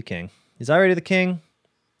offering to the king. He's already the king.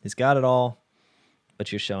 He's got it all,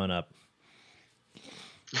 but you're showing up.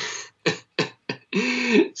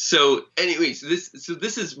 So, anyways,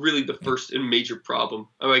 this is really the first and major problem.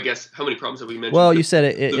 Oh, I guess, how many problems have we mentioned? Well, you said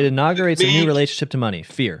it inaugurates a new relationship to money,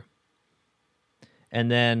 fear.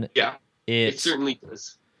 And then it certainly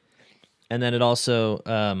does. And then it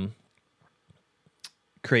also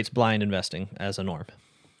creates blind investing as a norm.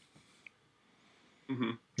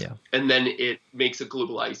 Mm-hmm. Yeah. And then it makes a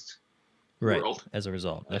globalized world as a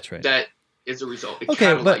result. That's right. That is a result. It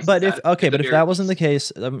but if that wasn't the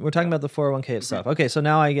case, we're talking about the 401k itself. Okay, so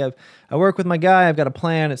now I work with my guy. I've got a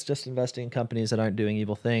plan. It's just investing in companies that aren't doing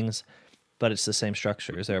evil things, but it's the same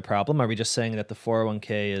structure. Is there a problem? Are we just saying that the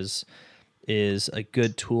 401k is a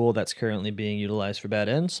good tool that's currently being utilized for bad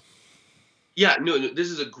ends? Yeah, no, this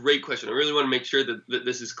is a great question. I really want to make sure that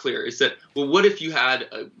this is clear. Is that, well, what if you had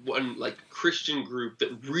one like Christian group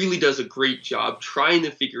that really does a great job trying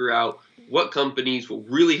to figure out what companies will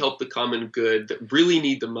really help the common good, that really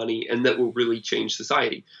need the money, and that will really change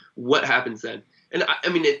society? What happens then? And I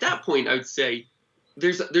mean, at that point, I would say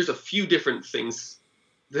there's a few different things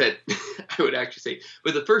that I would actually say.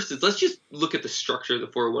 But the first is, let's just look at the structure of the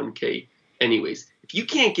 401k anyways. If you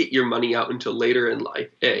can't get your money out until later in life,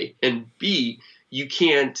 A, and B, you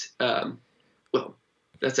can't, well,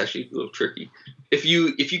 that's actually a little tricky. If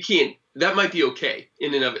you can't, that might be okay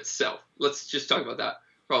in and of itself. Let's just talk about that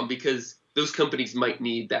problem, because those companies might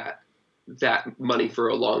need that money for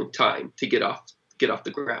a long time to get off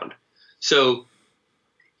the ground. So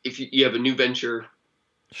if you have a new venture,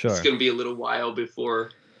 sure, it's going to be a little while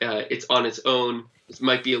before it's on its own. It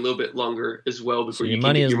might be a little bit longer as well before your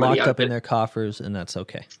money is locked up in their coffers, and that's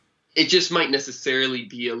okay. It just might necessarily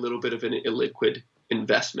be a little bit of an illiquid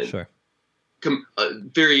investment. Sure.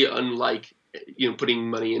 Very unlike putting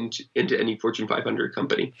money into any Fortune 500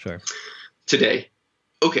 company. Sure. Today.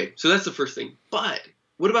 Okay, so that's the first thing. But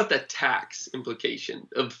what about that tax implication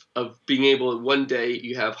of being able, one day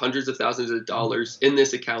you have hundreds of thousands of dollars in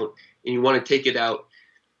this account and you want to take it out?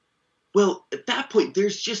 Well, at that point,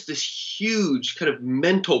 there's just this huge kind of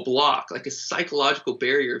mental block, like a psychological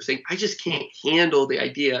barrier of saying, I just can't handle the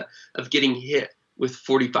idea of getting hit with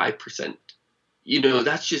 45%.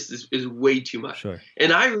 That's just is way too much. Sure.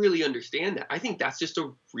 And I really understand that. I think that's just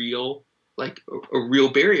a real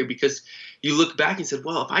barrier, because you look back and said,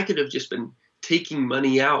 well, if I could have just been taking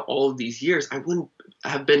money out all of these years, I wouldn't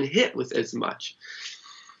have been hit with as much.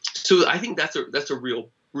 So I think that's a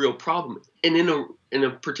real problem. And in a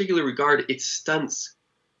particular regard, it stunts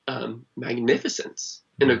magnificence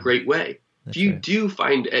in a great way. That's if you right. do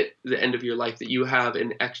find at the end of your life that you have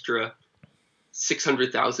an extra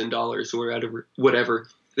 $600,000 or whatever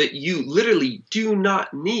that you literally do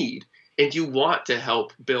not need, and you want to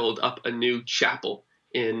help build up a new chapel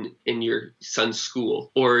in your son's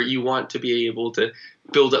school, or you want to be able to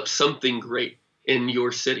build up something great in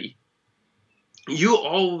your city, you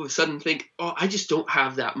all of a sudden think, oh, I just don't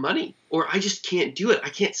have that money, or I just can't do it. I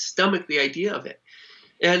can't stomach the idea of it.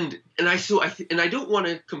 And I don't want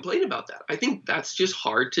to complain about that. I think that's just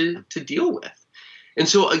hard to deal with. And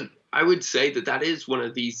so I would say that is one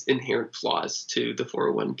of these inherent flaws to the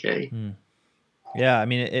 401k. Yeah, I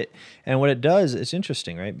mean, and what it does, it's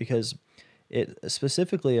interesting, right? Because it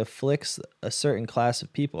specifically afflicts a certain class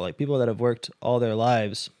of people, like people that have worked all their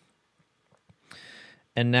lives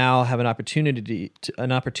and now have an opportunity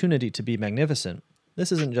to be magnificent.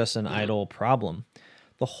 This isn't just an idle problem.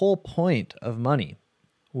 The whole point of money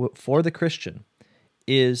for the Christian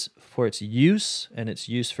is for its use and its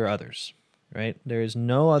use for others, right? There is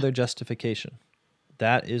no other justification.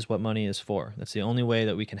 That is what money is for. That's the only way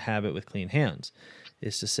that we can have it with clean hands,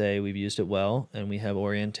 is to say we've used it well and we have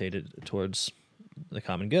orientated towards the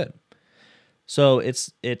common good. So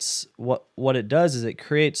it's what it does is it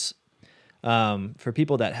creates, for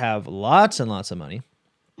people that have lots and lots of money,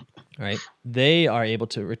 right? They are able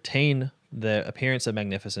to retain the appearance of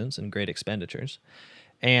magnificence and great expenditures.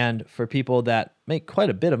 And for people that make quite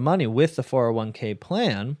a bit of money with the 401k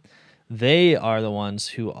plan, they are the ones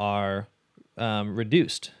who are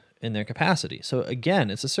reduced in their capacity. So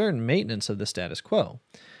again, it's a certain maintenance of the status quo.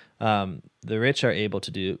 The rich are able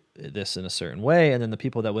to do this in a certain way, and then the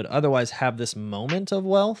people that would otherwise have this moment of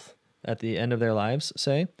wealth at the end of their lives,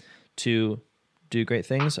 say, to do great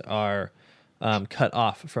things, are cut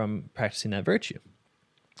off from practicing that virtue.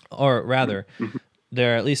 Or rather,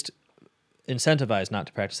 they're at least incentivized not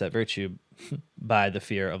to practice that virtue by the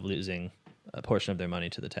fear of losing a portion of their money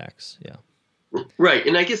to the tax. Yeah. Right.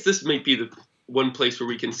 And I guess this might be the one place where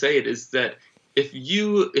we can say it, is that if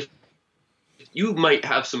you might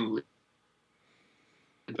have some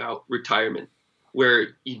about retirement where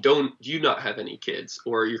you do not have any kids,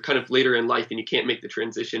 or you're kind of later in life and you can't make the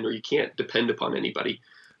transition, or you can't depend upon anybody,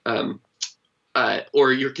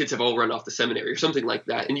 or your kids have all run off the seminary or something like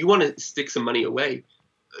that, and you want to stick some money away,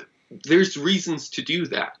 there's reasons to do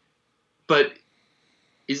that. But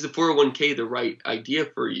is the 401k the right idea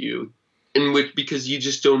for you? Because you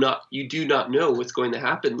do not know what's going to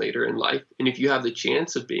happen later in life. And if you have the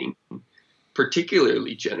chance of being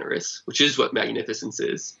particularly generous, which is what magnificence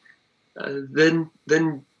is, then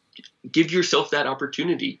give yourself that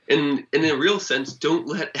opportunity. And in a real sense, don't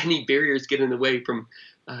let any barriers get in the way from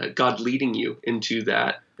God leading you into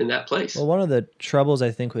that place. Well, one of the troubles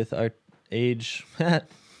I think with our age, that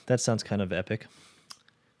sounds kind of epic.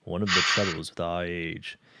 One of the troubles with our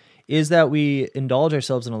age is that we indulge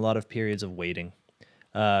ourselves in a lot of periods of waiting,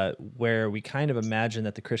 where we kind of imagine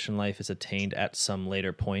that the Christian life is attained at some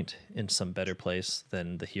later point in some better place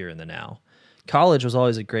than the here and the now. College was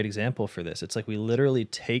always a great example for this. It's like we literally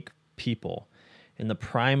take people in the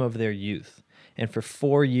prime of their youth, and for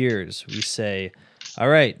 4 years we say, all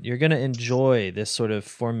right, you're going to enjoy this sort of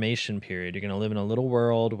formation period. You're going to live in a little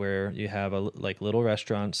world where you have like little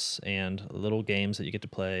restaurants and little games that you get to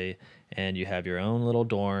play, and you have your own little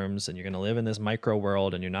dorms, and you're going to live in this micro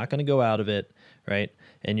world, and you're not going to go out of it, right?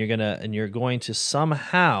 And you're going to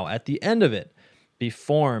somehow at the end of it be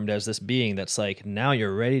formed as this being that's like, now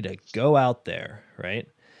you're ready to go out there, right?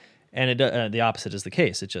 And the opposite is the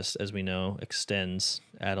case. It just, as we know, extends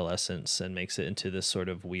adolescence and makes it into this sort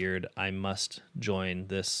of weird, I must join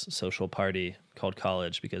this social party called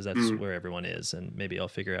college because that's where everyone is, and maybe I'll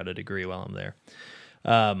figure out a degree while I'm there.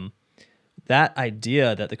 That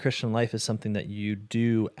idea that the Christian life is something that you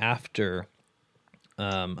do after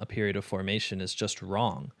a period of formation is just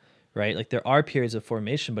wrong, right? Like there are periods of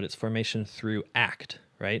formation, but it's formation through act,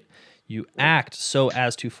 right? You act so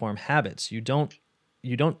as to form habits. You don't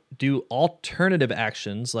do alternative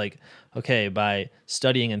actions like, okay, by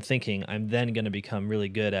studying and thinking, I'm then going to become really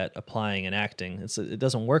good at applying and acting. It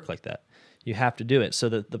doesn't work like that. You have to do it. So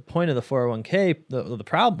the point of the 401k, one of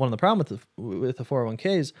the problems with the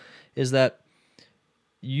 401ks is that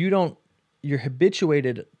you're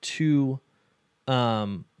habituated to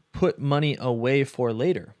put money away for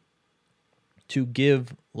later, to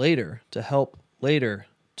give later, to help later,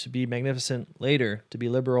 to be magnificent later, to be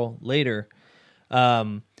liberal later.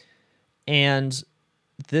 And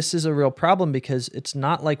this is a real problem because it's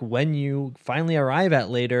not like when you finally arrive at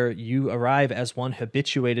later, you arrive as one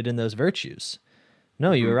habituated in those virtues.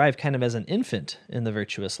 No, you arrive kind of as an infant in the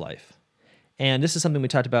virtuous life. And this is something we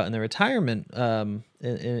talked about in the retirement,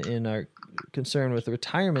 in our concern with the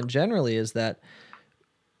retirement generally, is that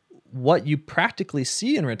what you practically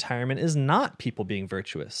see in retirement is not people being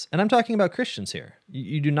virtuous. And I'm talking about Christians here.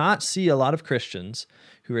 You do not see a lot of Christians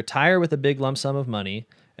who retire with a big lump sum of money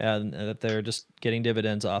that they're just getting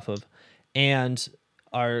dividends off of and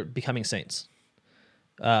are becoming saints.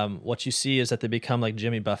 What you see is that they become like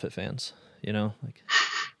Jimmy Buffett fans, like,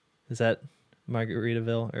 is that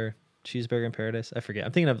Margaritaville or Cheeseburger in Paradise? I forget.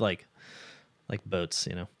 I'm thinking of like boats,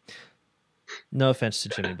 No offense to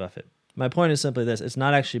Jimmy Buffett. My point is simply this: it's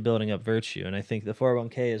not actually building up virtue. And I think the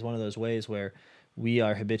 401k is one of those ways where we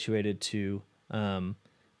are habituated to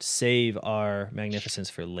save our magnificence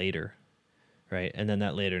for later, right? And then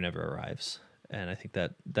that later never arrives. And I think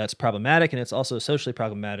that's problematic, and it's also socially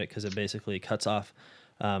problematic because it basically cuts off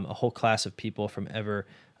a whole class of people from ever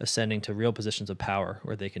ascending to real positions of power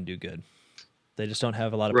where they can do good. They just don't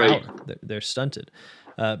have a lot of power. They're stunted.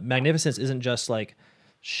 Magnificence isn't just like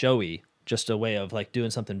showy, just a way of like doing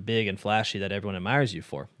something big and flashy that everyone admires you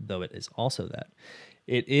for, though it is also that.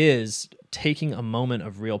 It is taking a moment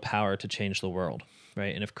of real power to change the world,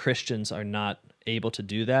 right? And if Christians are not able to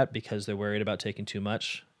do that because they're worried about taking too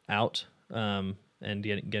much out and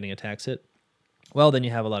getting a tax hit, well, then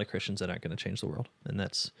you have a lot of Christians that aren't going to change the world, and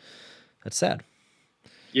that's sad.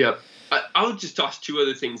 Yeah. I would just toss two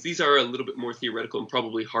other things. These are a little bit more theoretical and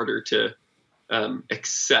probably harder to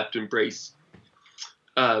embrace.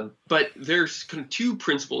 But there's kind of two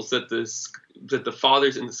principles that the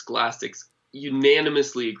fathers and the scholastics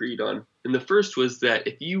unanimously agreed on. And the first was that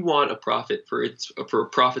if you want a prophet for a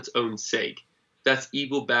prophet's own sake, that's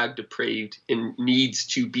evil, bad, depraved, and needs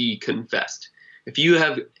to be confessed. If you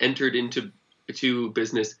have entered into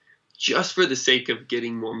business just for the sake of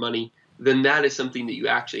getting more money, then that is something that you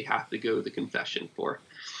actually have to go to the confession for.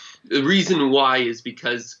 The reason why is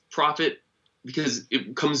because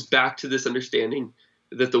it comes back to this understanding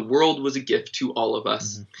that the world was a gift to all of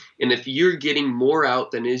us. Mm-hmm. And if you're getting more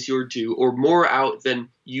out than is your due, or more out than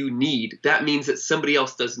you need, that means that somebody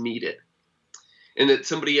else does need it. And that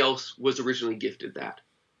somebody else was originally gifted that.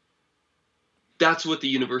 That's what the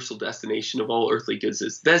universal destination of all earthly goods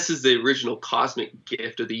is. This is the original cosmic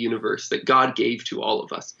gift of the universe that God gave to all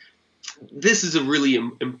of us. This is a really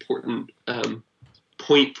important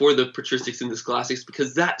point for the patristics and the scholastics,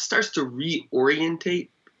 because that starts to reorientate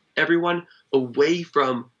everyone away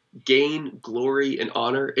from gain, glory, and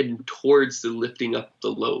honor and towards the lifting up the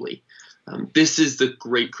lowly. This is the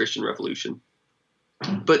great Christian revolution.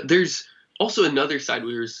 But there's also another side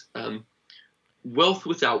where wealth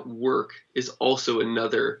without work is also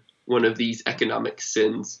another one of these economic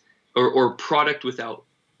sins, or product without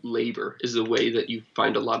labor is the way that you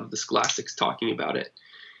find a lot of the scholastics talking about it.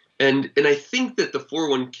 And I think that the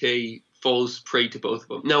 401k falls prey to both of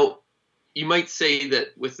them. Now, you might say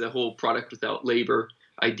that with the whole product without labor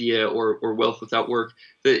idea or wealth without work,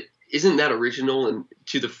 that isn't that original and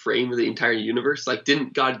to the frame of the entire universe? Like,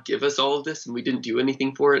 didn't God give us all of this and we didn't do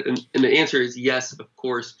anything for it? And the answer is yes, of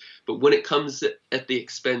course. But when it comes at the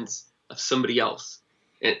expense of somebody else,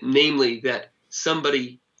 and namely that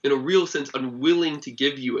somebody, in a real sense, unwilling to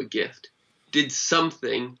give you a gift, did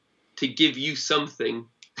something to give you something,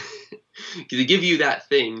 to give you that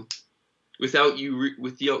thing without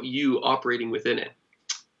you operating within it.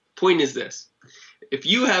 Point is this. If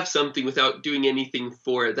you have something without doing anything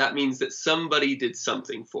for it, that means that somebody did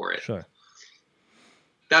something for it. Sure.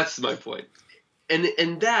 That's my point.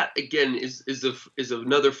 And that again is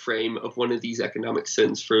another frame of one of these economic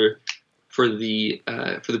sins for the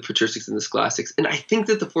patristics and the scholastics. And I think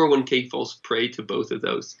that the 401k falls prey to both of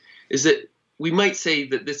those. Is that we might say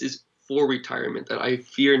that this is for retirement, that I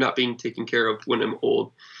fear not being taken care of when I'm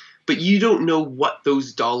old, but you don't know what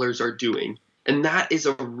those dollars are doing. And that is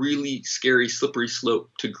a really scary, slippery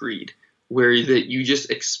slope to greed, where that you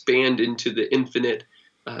just expand into the infinite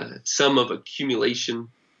sum of accumulation,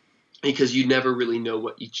 because you never really know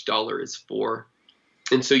what each dollar is for.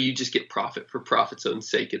 And so you just get profit for profit's own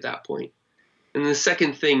sake at that point. And the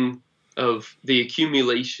second thing of the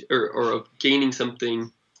accumulation or of gaining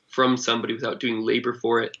something from somebody without doing labor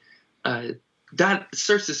for it, that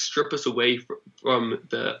starts to strip us away from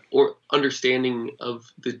the understanding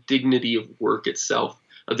of the dignity of work itself,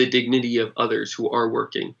 of the dignity of others who are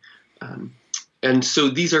working. And so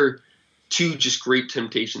these are two just great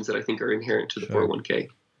temptations that I think are inherent to the 401k.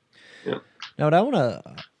 Yeah. Now, what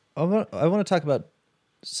I want to talk about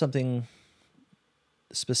something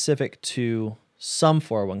specific to some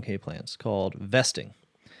 401k plans called vesting.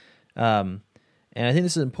 And I think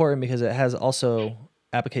this is important because it has also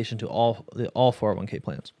application to all 401k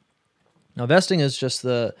plans. Now, vesting is just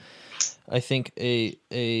I think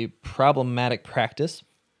a problematic practice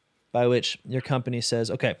by which your company says,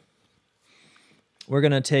 okay, we're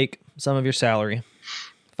going to take some of your salary,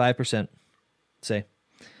 5%, say,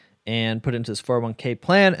 and put it into this 401k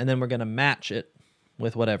plan, and then we're going to match it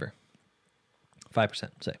with whatever, 5%,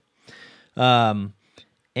 say.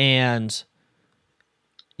 And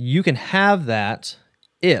you can have that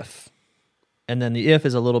if, and then the if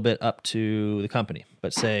is a little bit up to the company,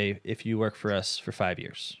 but say if you work for us for 5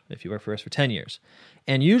 years, if you work for us for 10 years.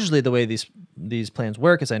 And usually the way these plans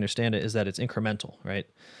work, as I understand it, is that it's incremental, right?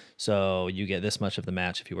 So you get this much of the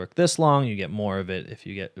match if you work this long, you get more of it if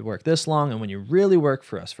you work this long, and when you really work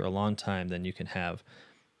for us for a long time, then you can have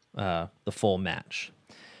the full match,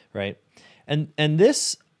 right? And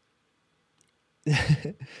this,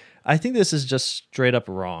 I think this is just straight up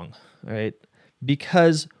wrong, right?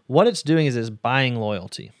 Because what it's doing is buying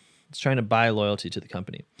loyalty. It's trying to buy loyalty to the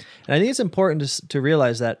company. And I think it's important to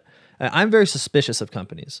realize that I'm very suspicious of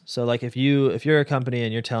companies. So like if you're a company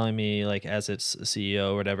and you're telling me like as its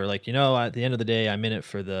CEO or whatever, like, at the end of the day, I'm in it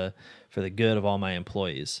for the good of all my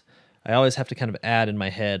employees. I always have to kind of add in my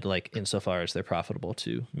head, like insofar as they're profitable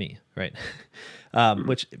to me, right?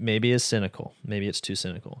 Which maybe is cynical. Maybe it's too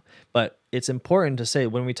cynical. But it's important to say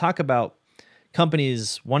when we talk about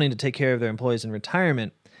companies wanting to take care of their employees in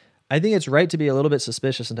retirement, I think it's right to be a little bit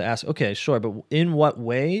suspicious and to ask, okay, sure, but in what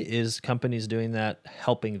way is companies doing that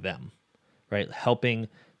helping them, right? Helping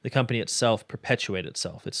the company itself perpetuate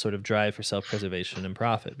itself, its sort of drive for self-preservation and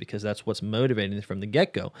profit, because that's what's motivating it from the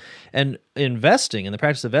get-go. And investing, in the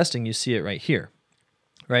practice of vesting, you see it right here,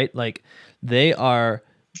 right? Like they are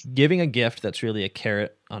giving a gift that's really a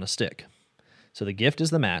carrot on a stick. So the gift is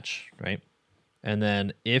the match, right? And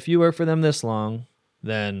then if you work for them this long,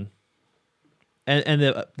 then and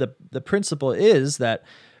the principle is that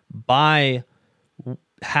by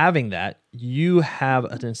having that, you have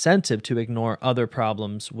an incentive to ignore other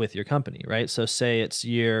problems with your company, right? So say it's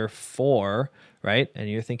year 4, right? And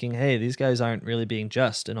you're thinking, hey, these guys aren't really being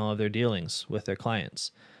just in all of their dealings with their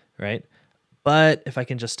clients, right? But if I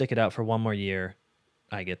can just stick it out for one more year,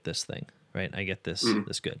 I get this thing, right? I get this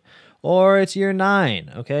good. Or it's year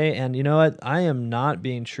 9, okay? And you know what? I am not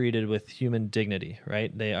being treated with human dignity,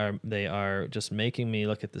 right? They are just making me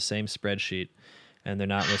look at the same spreadsheet, and they're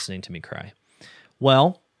not listening to me cry.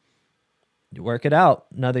 Well, you work it out.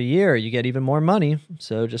 Another year, you get even more money,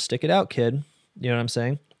 so just stick it out, kid. You know what I'm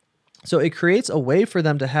saying? So it creates a way for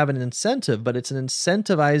them to have an incentive, but it's an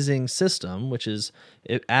incentivizing system, which is,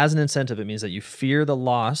 as an incentive, it means that you fear the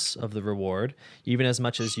loss of the reward, even as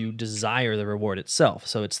much as you desire the reward itself.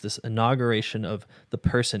 So it's this inauguration of the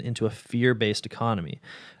person into a fear-based economy.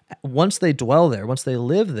 Once they dwell there, once they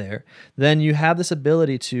live there, then you have this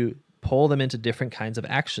ability to pull them into different kinds of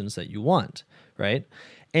actions that you want, right?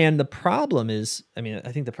 And the problem is, I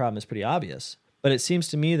think the problem is pretty obvious, but it seems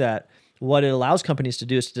to me that what it allows companies to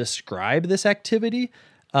do is to describe this activity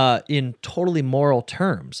in totally moral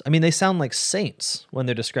terms. They sound like saints when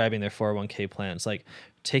they're describing their 401k plans. Like,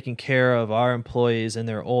 taking care of our employees in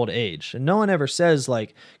their old age. And no one ever says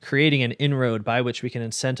like creating an inroad by which we can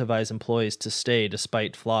incentivize employees to stay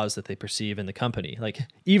despite flaws that they perceive in the company. Like,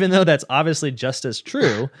 even though that's obviously just as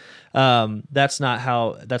true, that's not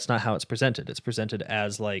how it's presented. It's presented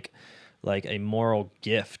as like a moral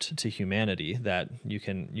gift to humanity that you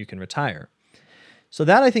can retire. So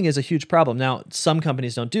that, I think, is a huge problem. Now, some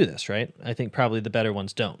companies don't do this, right? I think probably the better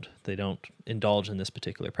ones don't. They don't indulge in this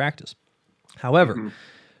particular practice. However,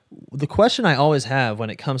 the question I always have when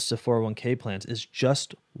it comes to 401k plans is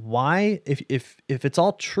just why, if it's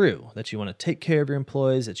all true that you want to take care of your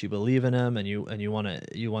employees, that you believe in them, and you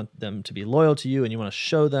want them to be loyal to you, and you want to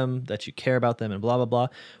show them that you care about them, and blah blah blah,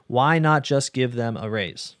 why not just give them a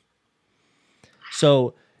raise?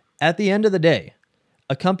 So, at the end of the day,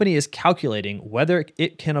 a company is calculating whether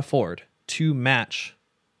it can afford to match,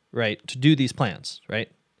 right, to do these plans,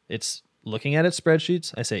 right? It's looking at its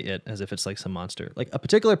spreadsheets. I say it as if it's like some monster. Like, a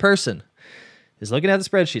particular person is looking at the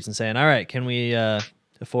spreadsheets and saying, all right, can we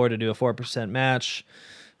afford to do a 4% match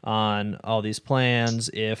on all these plans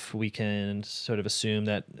if we can sort of assume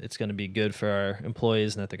that it's going to be good for our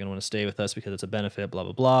employees and that they're going to want to stay with us because it's a benefit, blah,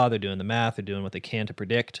 blah, blah. They're doing the math. They're doing what they can to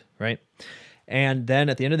predict, right? And then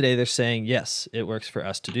at the end of the day, they're saying, yes, it works for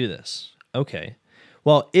us to do this. Okay.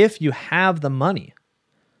 Well, if you have the money,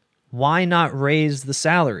 why not raise the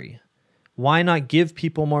salary? Why not give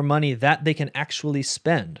people more money that they can actually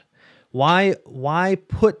spend? Why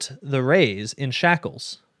put the raise in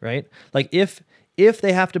shackles, right? Like, if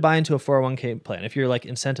they have to buy into a 401k plan, if you're like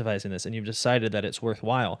incentivizing this and you've decided that it's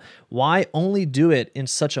worthwhile, why only do it in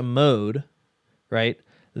such a mode, right,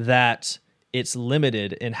 that it's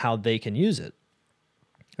limited in how they can use it,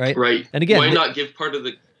 right? Right. And again, why not give part of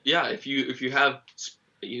the if you have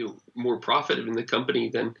more profit in the company,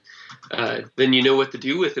 then you know what to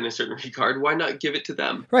do with in a certain regard. Why not give it to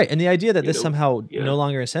them? Right. And the idea that this somehow no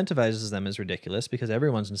longer incentivizes them is ridiculous, because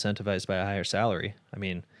everyone's incentivized by a higher salary. I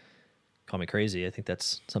mean, call me crazy. I think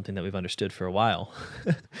that's something that we've understood for a while.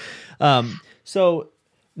 So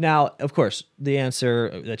now, of course, the answer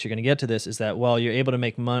that you're going to get to this is that, well, you're able to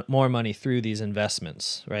make more money through these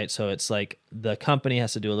investments, right? So it's like the company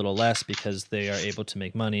has to do a little less because they are able to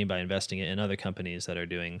make money by investing it in other companies that are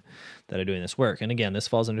doing this work. And again, this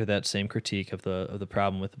falls under that same critique of the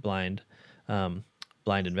problem with blind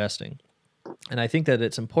investing. And I think that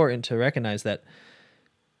it's important to recognize that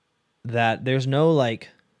there is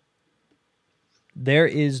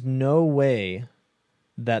no way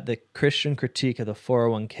that the Christian critique of the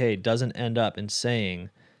 401k doesn't end up in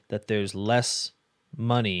saying that there's less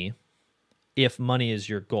money if money is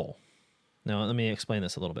your goal. Now, let me explain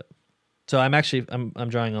this a little bit. So I'm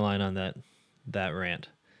drawing a line on that rant,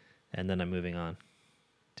 and then I'm moving on.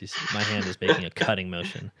 My hand is making a cutting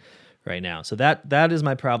motion right now. So that is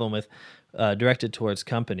my problem with directed towards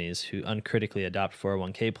companies who uncritically adopt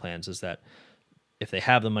 401k plans, is that if they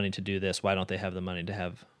have the money to do this, why don't they have the money to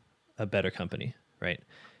have a better company? Right.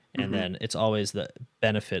 And then it's always the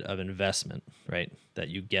benefit of investment, right? That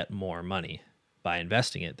you get more money by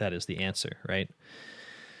investing it. That is the answer, right?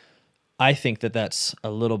 I think that that's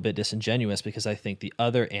a little bit disingenuous, because I think the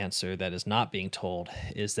other answer that is not being told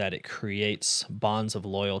is that it creates bonds of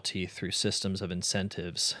loyalty through systems of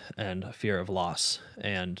incentives and fear of loss,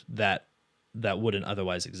 and that wouldn't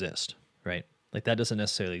otherwise exist, right? Like, that doesn't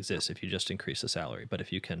necessarily exist if you just increase the salary, but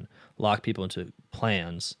if you can lock people into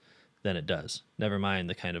plans, then it does. Never mind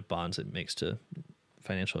the kind of bonds it makes to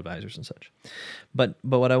financial advisors and such. But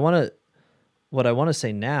what I want to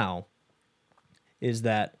say now is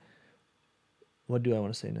that, what do I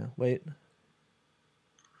want to say now? Wait.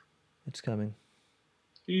 It's coming.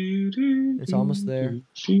 It's almost there.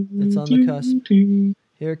 It's on the cusp.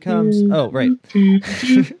 Here it comes. Oh, right.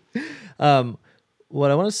 What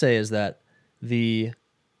I want to say is that there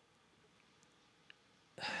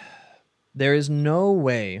is no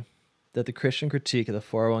way that the Christian critique of the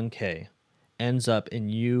 401k ends up in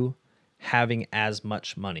you having as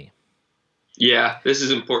much money. Yeah, this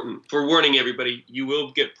is important. For warning everybody, you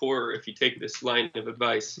will get poorer if you take this line of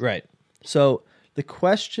advice. Right. So the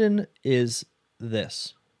question is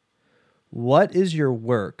this: what is your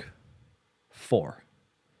work for?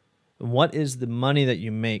 And what is the money that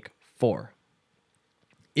you make for?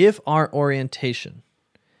 If our orientation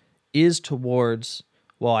is towards,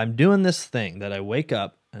 well, I'm doing this thing that I wake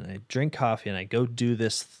up and I drink coffee and I go do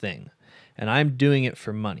this thing, and I'm doing it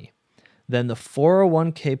for money, then the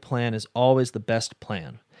 401k plan is always the best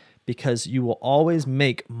plan, because you will always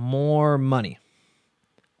make more money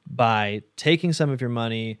by taking some of your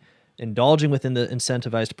money, indulging within the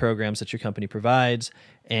incentivized programs that your company provides,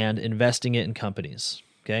 and investing it in companies.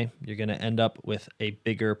 Okay? You're going to end up with a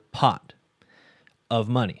bigger pot. of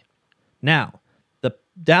money. Now, the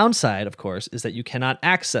downside, of course, is that you cannot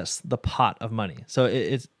access the pot of money. So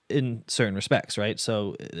it's in certain respects, right?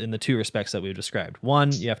 So in the two respects that we've described.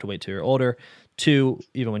 One, you have to wait till you're older. Two,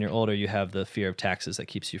 even when you're older, you have the fear of taxes that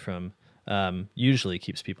keeps you from, usually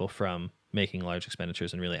keeps people from making large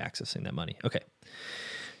expenditures and really accessing that money. Okay.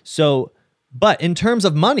 So, but in terms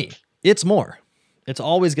of money, it's more. It's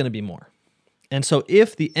always going to be more. And so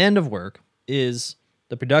if the end of work is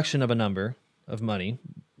the production of a number of money,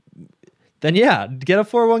 then yeah, get a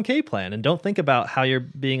 401k plan and don't think about how you're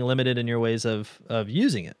being limited in your ways of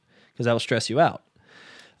using it, because that will stress you out.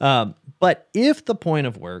 But if the point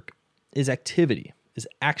of work is activity, is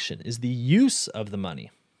action, is the use of the money,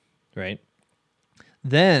 right?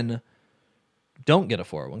 Then don't get a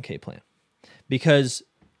 401k plan, because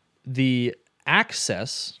the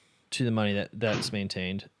access to the money that's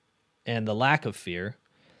maintained and the lack of fear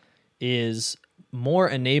is more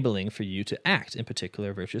enabling for you to act in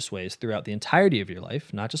particular virtuous ways throughout the entirety of your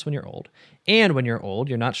life, not just when you're old. And when you're old,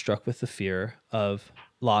 you're not struck with the fear of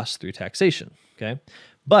loss through taxation, okay?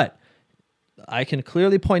 But I can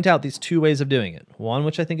clearly point out these two ways of doing it. One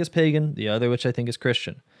which I think is pagan, the other which I think is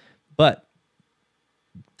Christian. But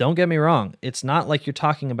don't get me wrong, it's not like you're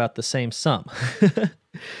talking about the same sum.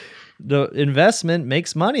 The investment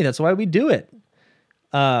makes money. That's why we do it.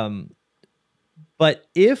 But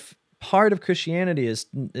if part of Christianity is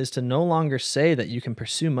to no longer say that you can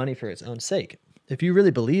pursue money for its own sake, if you really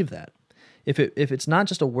believe that, if it's not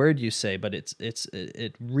just a word you say, but it's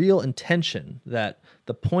real intention that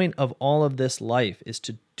the point of all of this life is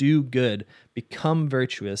to do good, become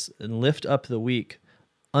virtuous, and lift up the weak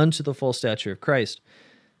unto the full stature of Christ,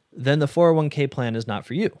 then the 401k plan is not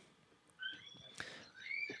for you.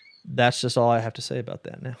 That's just all I have to say about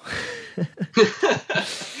that now.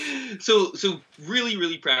 So really,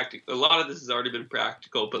 really practical. A lot of this has already been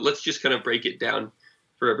practical, but let's just kind of break it down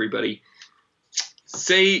for everybody.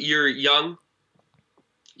 Say you're young,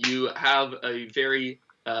 you have a very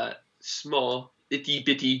small, itty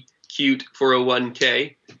bitty, cute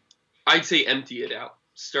 401k. I'd say empty it out.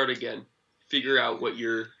 Start again. Figure out what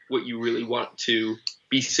you really want to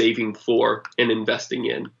be saving for and investing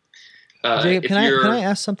in. Jacob, can I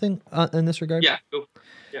ask something in this regard? Yeah, go.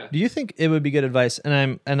 Yeah. Do you think it would be good advice?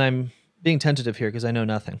 And I'm being tentative here because I know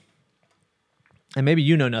nothing, and maybe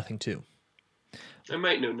you know nothing too. I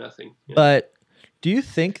might know nothing. Yeah. But do you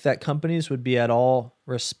think that companies would be at all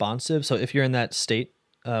responsive? So if you're in that state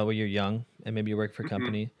where you're young and maybe you work for a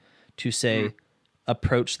company, to say,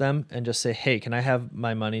 approach them and just say, "Hey, can I have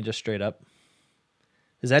my money just straight up?"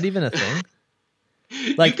 Is that even a thing?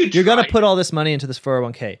 Like you're gonna put all this money into this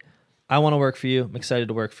 401k. I want to work for you. I'm excited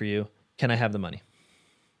to work for you. Can I have the money?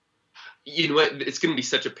 You know what? It's going to be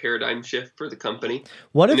such a paradigm shift for the company.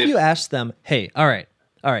 What if you ask them, hey, all right,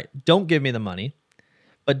 don't give me the money,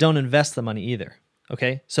 but don't invest the money either.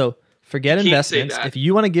 Okay? So forget investments. If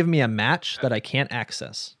you want to give me a match that I can't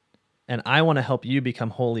access, and I want to help you become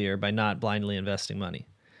holier by not blindly investing money,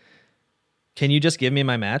 can you just give me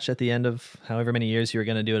my match at the end of however many years you were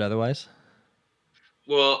going to do it otherwise?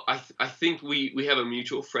 Well, I think we have a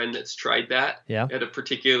mutual friend that's tried that at a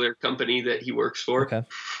particular company that he works for. Okay.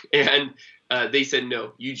 And they said,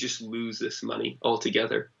 no, you just lose this money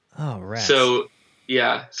altogether. Oh, right. So,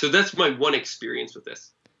 yeah. So that's my one experience with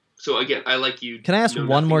this. So, again, I like you. Can I ask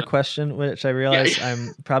one more question, which I realize I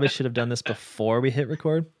probably should have done this before we hit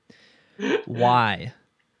record? Why?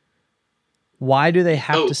 Why do they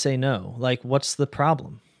have to say no? Like, what's the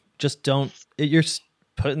problem? Just don't. You're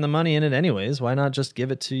putting the money in it anyways. Why not just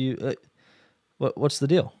give it to you? What's the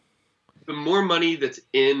deal? The more money that's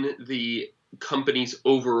in the company's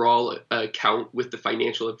overall account with the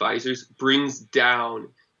financial advisors brings down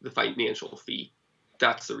the financial fee.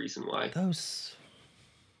 That's the reason why. Are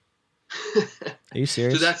you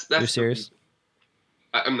serious? So that's You're serious?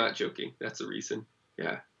 I'm not joking. That's the reason.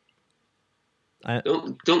 Yeah.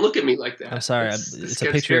 Don't look at me like that. I'm sorry. It's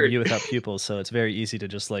a picture of you without pupils, so it's very easy to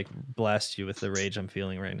just like blast you with the rage I'm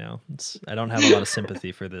feeling right now. I don't have a lot of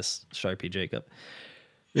sympathy for this Sharpie Jacob.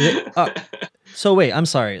 So wait, I'm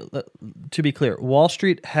sorry. To be clear, Wall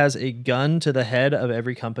Street has a gun to the head of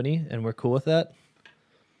every company, and we're cool with that?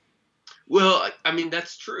 Well, I mean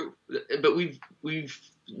that's true, but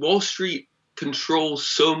Wall Street controls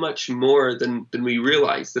so much more than we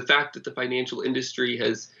realize. The fact that the financial industry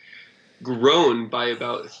has grown by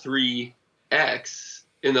about 3x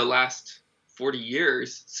in the last 40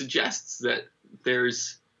 years suggests that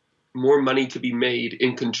there's more money to be made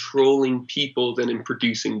in controlling people than in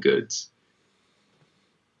producing goods.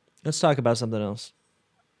 Let's talk about something else.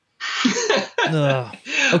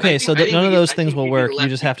 Okay, so none of those things will work. You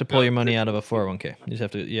just have to pull your money out of a 401k.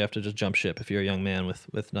 You have to just jump ship if you're a young man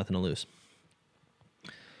with nothing to lose.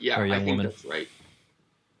 Yeah, or a young I think woman. That's right.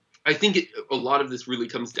 I think a lot of this really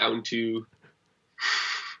comes down to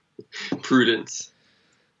prudence.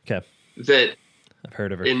 Okay. That I've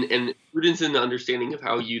heard of her. And prudence in the understanding of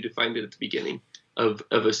how you defined it at the beginning of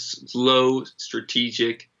a slow,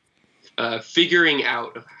 strategic figuring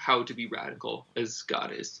out of how to be radical as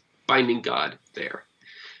God is, finding God there.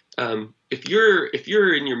 If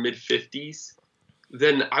you're in your mid-50s,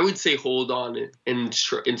 then I would say hold on and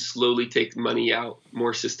slowly take money out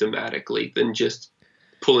more systematically than just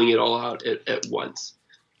pulling it all out at once.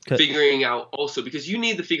 Figuring out also, because you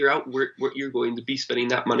need to figure out what you're going to be spending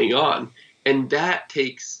that money on. And that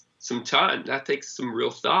takes some time. That takes some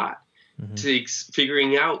real thought. Mm-hmm. Takes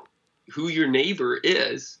figuring out who your neighbor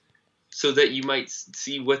is so that you might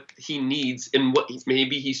see what he needs and what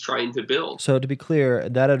maybe he's trying to build. So to be clear,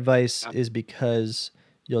 that advice is because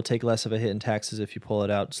you'll take less of a hit in taxes if you pull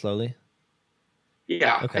it out slowly?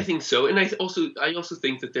 Yeah, okay. I think so. And I also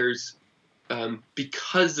think that there's,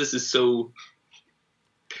 because this is so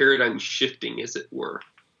paradigm shifting, as it were,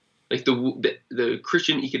 like the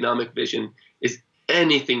Christian economic vision is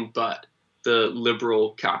anything but the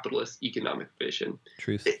liberal capitalist economic vision.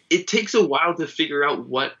 Truth. It takes a while to figure out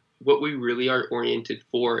what we really are oriented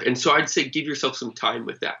for. And so I'd say give yourself some time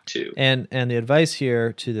with that too. And the advice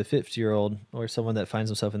here to the 50-year-old or someone that finds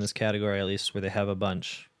himself in this category, at least where they have a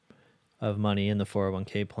bunch of money in the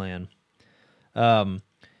 401k plan,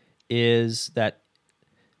 is that,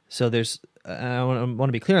 so there's, I want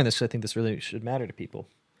to be clear on this because I think this really should matter to people.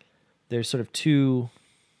 There's sort of two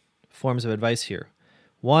forms of advice here.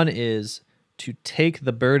 One is to take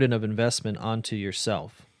the burden of investment onto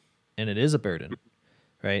yourself. And it is a burden,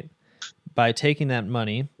 right? By taking that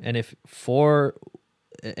money, and if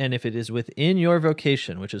it is within your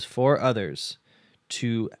vocation, which is for others,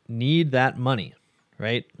 to need that money,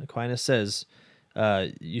 right? Aquinas says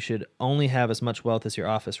you should only have as much wealth as your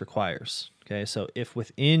office requires. Okay, so if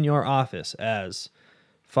within your office as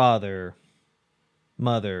father,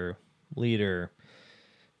 mother, leader,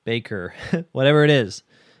 baker, whatever it is,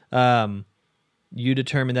 you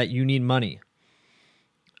determine that you need money,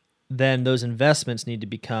 then those investments need to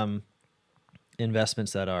become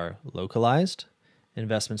investments that are localized,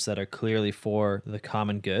 investments that are clearly for the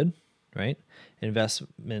common good, right?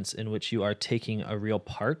 Investments in which you are taking a real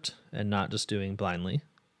part and not just doing blindly,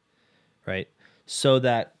 right? So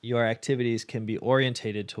that your activities can be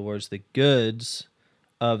orientated towards the goods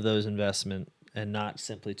of those investments and not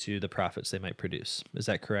simply to the profits they might produce. Is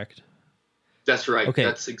that correct? That's right. Okay,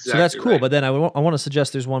 that's exactly so that's cool. Right. But then I want to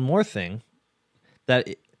suggest there's one more thing, that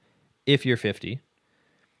if you're 50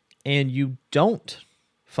 and you don't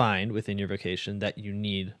find within your vocation that you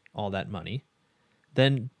need all that money,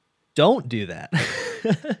 then don't do that.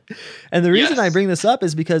 And the reason I bring this up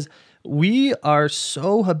is because we are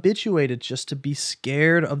so habituated just to be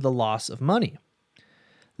scared of the loss of money,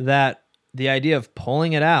 that the idea of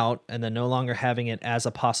pulling it out and then no longer having it as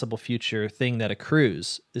a possible future thing that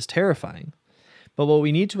accrues is terrifying. But what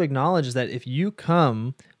we need to acknowledge is that if you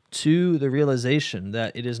come to the realization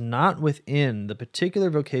that it is not within the particular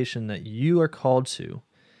vocation that you are called to,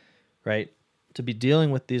 right, to be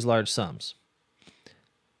dealing with these large sums,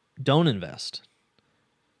 don't invest.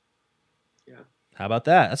 Yeah. How about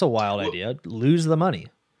that? That's a wild idea. Lose the money.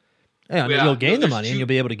 Yeah, you'll gain the money and you'll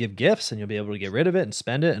be able to give gifts and you'll be able to get rid of it and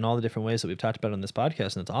spend it in all the different ways that we've talked about on this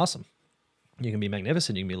podcast, and it's awesome. You can be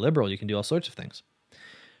magnificent, you can be liberal, you can do all sorts of things.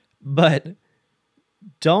 But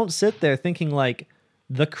don't sit there thinking like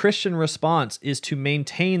the Christian response is to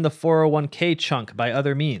maintain the 401k chunk by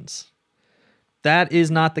other means. That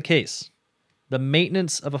is not the case. The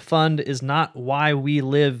maintenance of a fund is not why we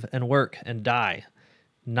live and work and die.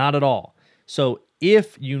 Not at all. So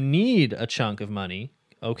if you need a chunk of money,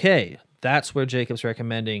 okay, that's where Jacob's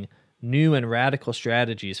recommending new and radical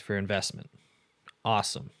strategies for investment.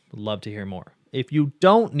 Awesome. Would love to hear more. If you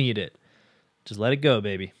don't need it, just let it go,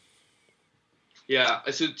 baby. Yeah,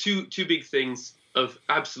 so two big things of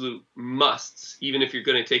absolute musts, even if you're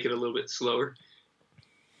going to take it a little bit slower.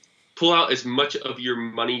 Pull out as much of your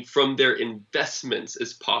money from their investments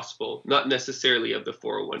as possible, not necessarily of the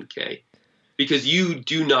 401k, because you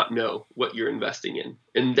do not know what you're investing in,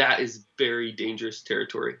 and that is very dangerous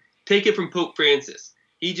territory. Take it from Pope Francis.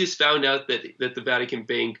 He just found out that the Vatican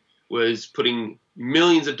Bank was putting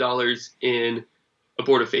millions of dollars in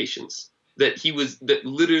abortifacients, that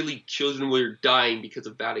literally children were dying because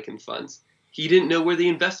of Vatican funds. He didn't know where the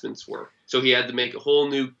investments were, so he had to make a whole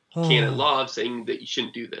new canon law of saying that you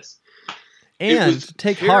shouldn't do this. And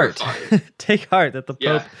take heart. Take heart that the Pope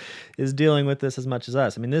Yeah. is dealing with this as much as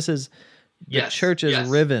us. I mean, this is the church is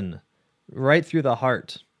riven right through the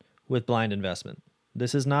heart with blind investment.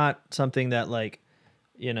 This is not something that like,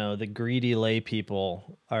 you know, the greedy lay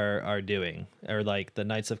people are doing, or like the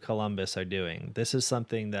Knights of Columbus are doing. This is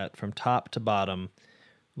something that from top to bottom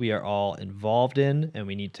we are all involved in, and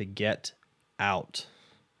we need to get out.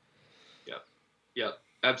 Yeah,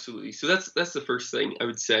 absolutely. So that's the first thing I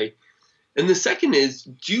would say. And the second is,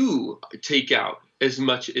 do take out as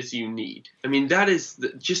much as you need. I mean, that is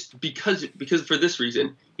just because for this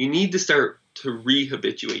reason, you need to start to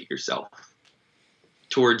rehabilitate yourself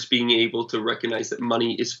towards being able to recognize that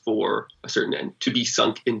money is for a certain end, to be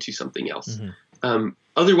sunk into something else. Mm-hmm.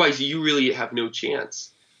 Otherwise, you really have no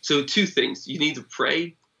chance. So 2 things. You need to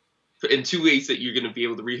pray in 2 ways that you're going to be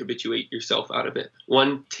able to rehabilitate yourself out of it.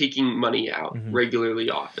 1, taking money out regularly,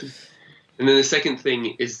 often. And then the second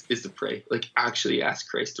thing is to pray, like actually ask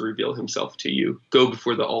Christ to reveal himself to you. Go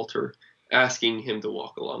before the altar, asking him to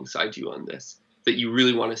walk alongside you on this, that you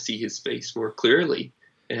really want to see his face more clearly,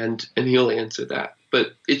 and he'll answer that.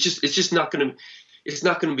 But it's just not going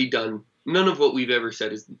to be done. None of what we've ever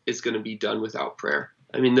said is going to be done without prayer.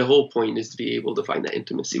 I mean, the whole point is to be able to find that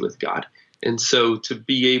intimacy with God. And so to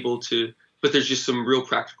be able to, but there's just some real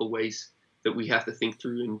practical ways that we have to think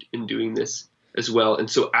through in doing this as well. And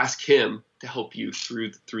so ask him to help you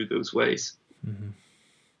through those ways.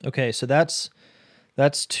 Mm-hmm. Okay. So that's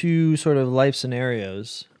 2 sort of life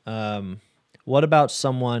scenarios. What about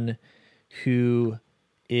someone who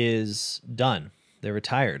is done? They're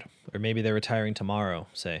retired, or maybe they're retiring tomorrow,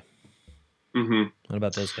 say. Mm-hmm. What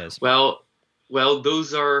about those guys? Well,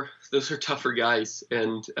 those are tougher guys,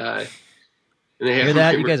 and they have. Hear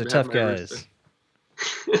that? You guys are tough guys.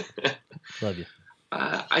 Love you.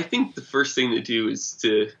 I think the first thing to do is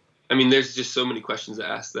there's just so many questions to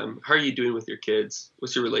ask them. How are you doing with your kids?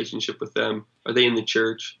 What's your relationship with them? Are they in the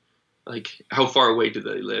church? Like, how far away do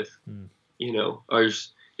they live? You know,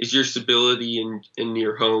 is your stability in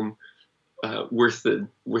your home worth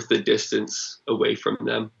the distance away from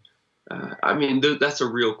them? That's a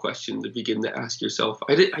real question to begin to ask yourself.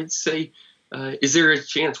 I'd say, is there a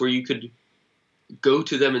chance where you could go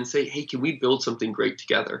to them and say, hey, can we build something great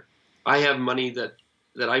together? I have money that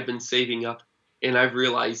I've been saving up, and I've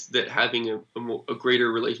realized that having a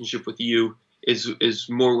greater relationship with you is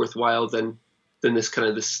more worthwhile than this kind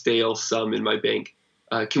of the stale sum in my bank.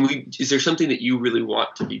 Is there something that you really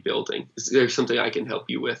want to be building? Is there something I can help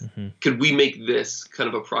you with? Mm-hmm. Could we make this kind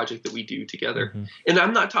of a project that we do together? Mm-hmm. And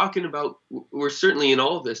I'm not talking about, we're certainly in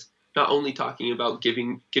all of this, not only talking about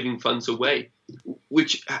giving funds away,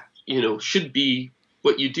 which, you know, should be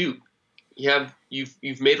what you do.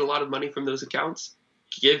 You've made a lot of money from those accounts.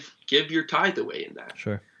 Give your tithe away in that.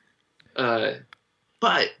 Sure.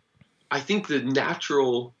 But I think the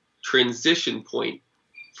natural transition point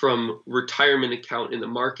from retirement account in the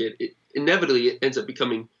market, it ends up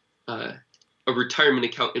becoming a retirement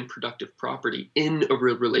account in productive property in a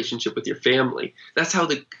real relationship with your family. That's how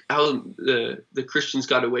the Christians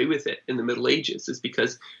got away with it in the Middle Ages, is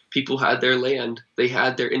because people had their land, they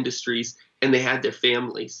had their industries, and they had their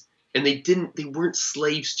families. And they weren't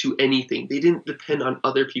slaves to anything. They didn't depend on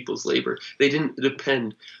other people's labor. They didn't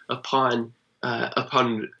depend upon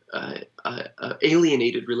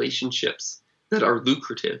alienated relationships that are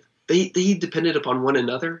lucrative. They depended upon one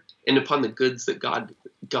another and upon the goods that God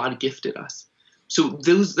gifted us. So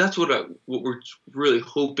that's what we're really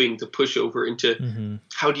hoping to push over into.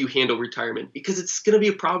 How do you handle retirement? Because it's going to be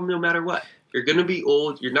a problem no matter what. You're going to be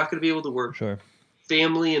old. You're not going to be able to work. Sure.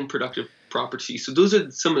 Family and productive property. So those are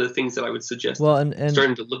some of the things that I would suggest. Well, and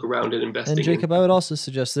starting to look around and investing. And Jacob, I would also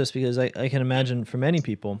suggest this, because I can imagine for many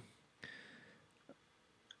people,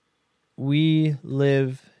 we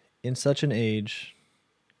live in such an age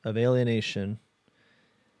of alienation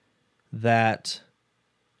that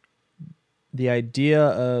the idea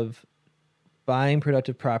of buying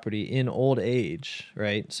productive property in old age,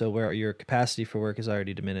 right? So where your capacity for work is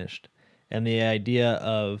already diminished, and the idea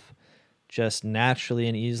of just naturally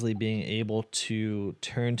and easily being able to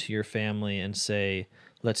turn to your family and say,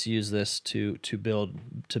 let's use this to build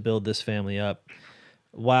this family up.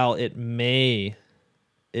 While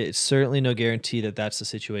it's certainly no guarantee that that's the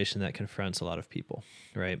situation that confronts a lot of people,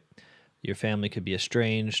 right? Your family could be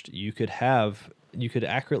estranged. You could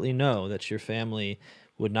accurately know that your family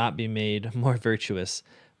would not be made more virtuous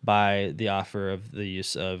by the offer of the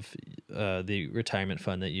use of the retirement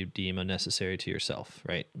fund that you deem unnecessary to yourself,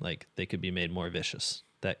 right? Like, they could be made more vicious.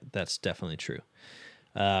 That's definitely true.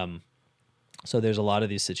 So there's a lot of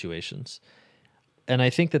these situations. And I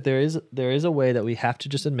think that there is a way that we have to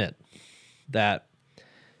just admit that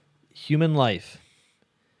human life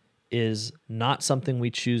is not something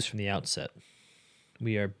we choose from the outset.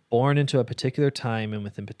 We are born into a particular time and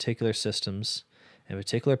within particular systems and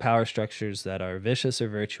particular power structures that are vicious or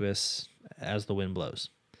virtuous as the wind blows.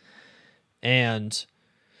 And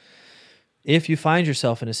if you find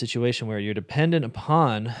yourself in a situation where you're dependent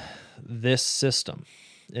upon this system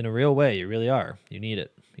in a real way, you really are. You need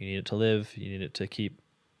it. You need it to live. You need it to keep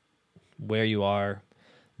where you are.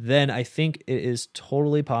 Then I think it is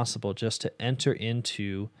totally possible just to enter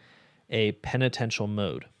into a penitential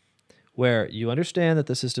mode where you understand that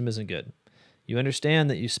the system isn't good. You understand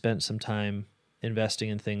that you spent some time investing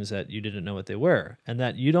in things that you didn't know what they were, and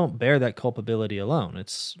that you don't bear that culpability alone.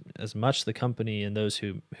 It's as much the company and those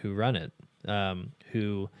who run it,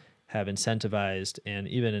 who have incentivized and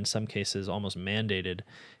even in some cases almost mandated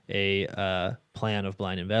a plan of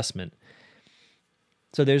blind investment.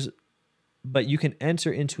 But you can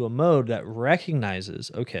enter into a mode that recognizes,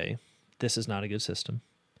 okay, this is not a good system,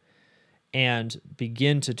 and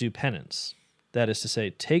begin to do penance. That is to say,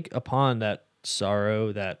 take upon that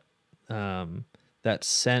sorrow, that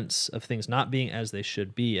sense of things not being as they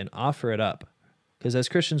should be, and offer it up. Because as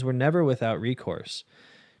Christians, we're never without recourse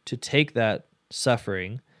to take that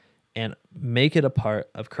suffering and make it a part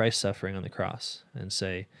of Christ's suffering on the cross and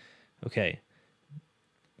say, okay,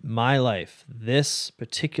 my life, this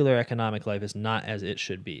particular economic life is not as it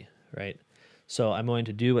should be, right? So I'm going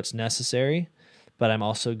to do what's necessary, but I'm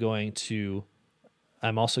also going to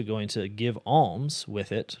give alms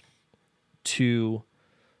with it to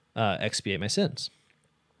expiate my sins.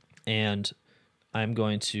 And I'm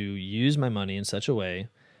going to use my money in such a way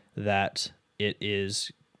that it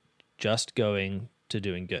is just going to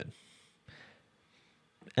doing good.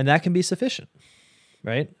 And that can be sufficient,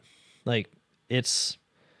 right? Like it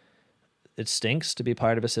stinks to be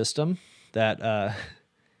part of a system that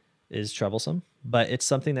is troublesome, but it's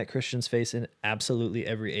something that Christians face in absolutely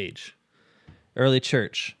every age. Early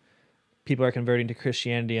church, people are converting to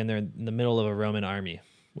Christianity and they're in the middle of a Roman army,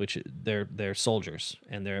 which they're soldiers,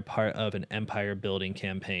 and they're a part of an empire building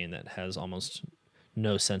campaign that has almost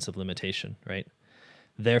no sense of limitation, right?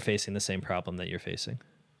 They're facing the same problem that you're facing,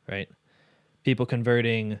 right? People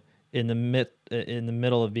converting in the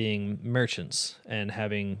middle of being merchants and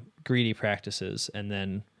having greedy practices, and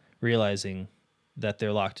then realizing that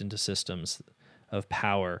they're locked into systems of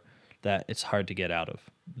power that it's hard to get out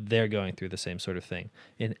of. They're going through the same sort of thing.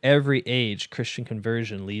 In every age, Christian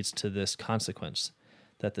conversion leads to this consequence,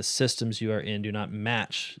 that the systems you are in do not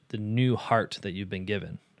match the new heart that you've been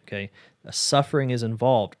given, okay? Suffering is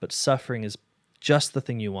involved, but suffering is just the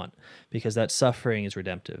thing you want, because that suffering is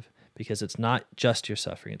redemptive, because it's not just your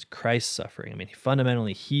suffering, it's Christ's suffering. I mean,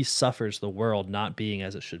 fundamentally, he suffers the world not being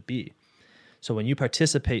as it should be. So when you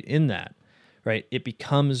participate in that, right, it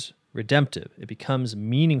becomes redemptive. It becomes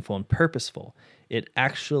meaningful and purposeful. It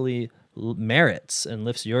actually merits and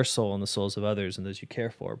lifts your soul and the souls of others and those you care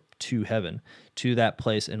for to heaven, to that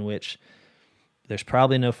place in which there's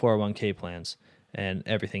probably no 401k plans and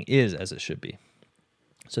everything is as it should be.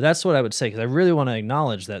 So that's what I would say, because I really want to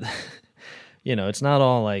acknowledge that, it's not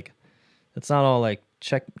all like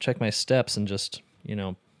check my steps and just,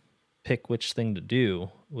 pick which thing to do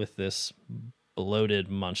with this bloated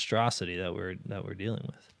monstrosity that we're dealing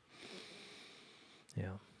with.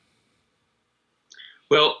 Yeah.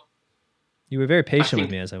 Well, you were very patient with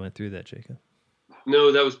me as I went through that, Jacob.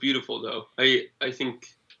 No, that was beautiful, though. I think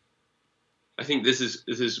this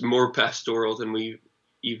is more pastoral than we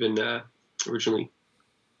even originally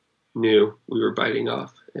knew we were biting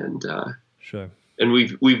off, and sure. And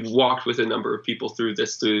we've walked with a number of people through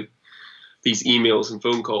these emails and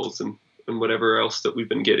phone calls and whatever else that we've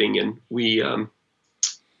been getting, and we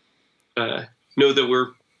know that we're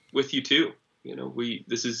with you too.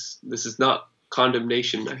 This is not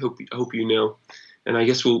condemnation. I hope you know, and I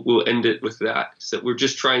guess we'll end it with that. So we're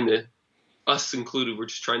just trying to, us included, we're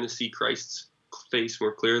just trying to see Christ's face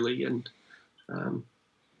more clearly, and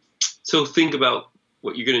so think about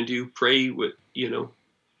what you're going to do. Pray with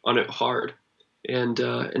on it hard, and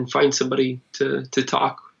find somebody to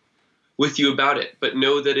talk with you about it. But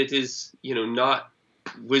know that it is not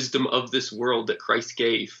wisdom of this world that Christ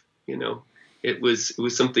gave. It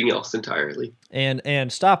was something else entirely.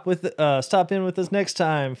 And stop in with us next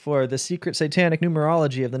time for the secret satanic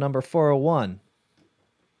numerology of the number 401.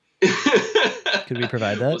 Could we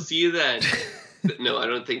provide that? We'll see you then. No, I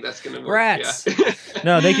don't think that's going to work. Rats. Yeah.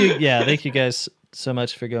 No, thank you. Yeah, thank you guys so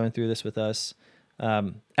much for going through this with us.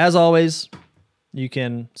 As always, you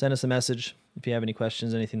can send us a message if you have any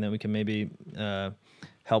questions, anything that we can maybe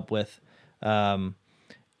help with, and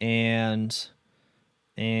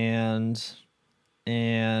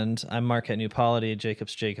And I'm Mark at New Polity.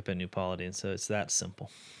 Jacob's Jacob at New Polity. And so it's that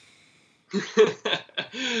simple.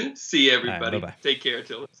 See everybody. Right, bye-bye. Take care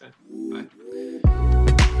until next time. Bye.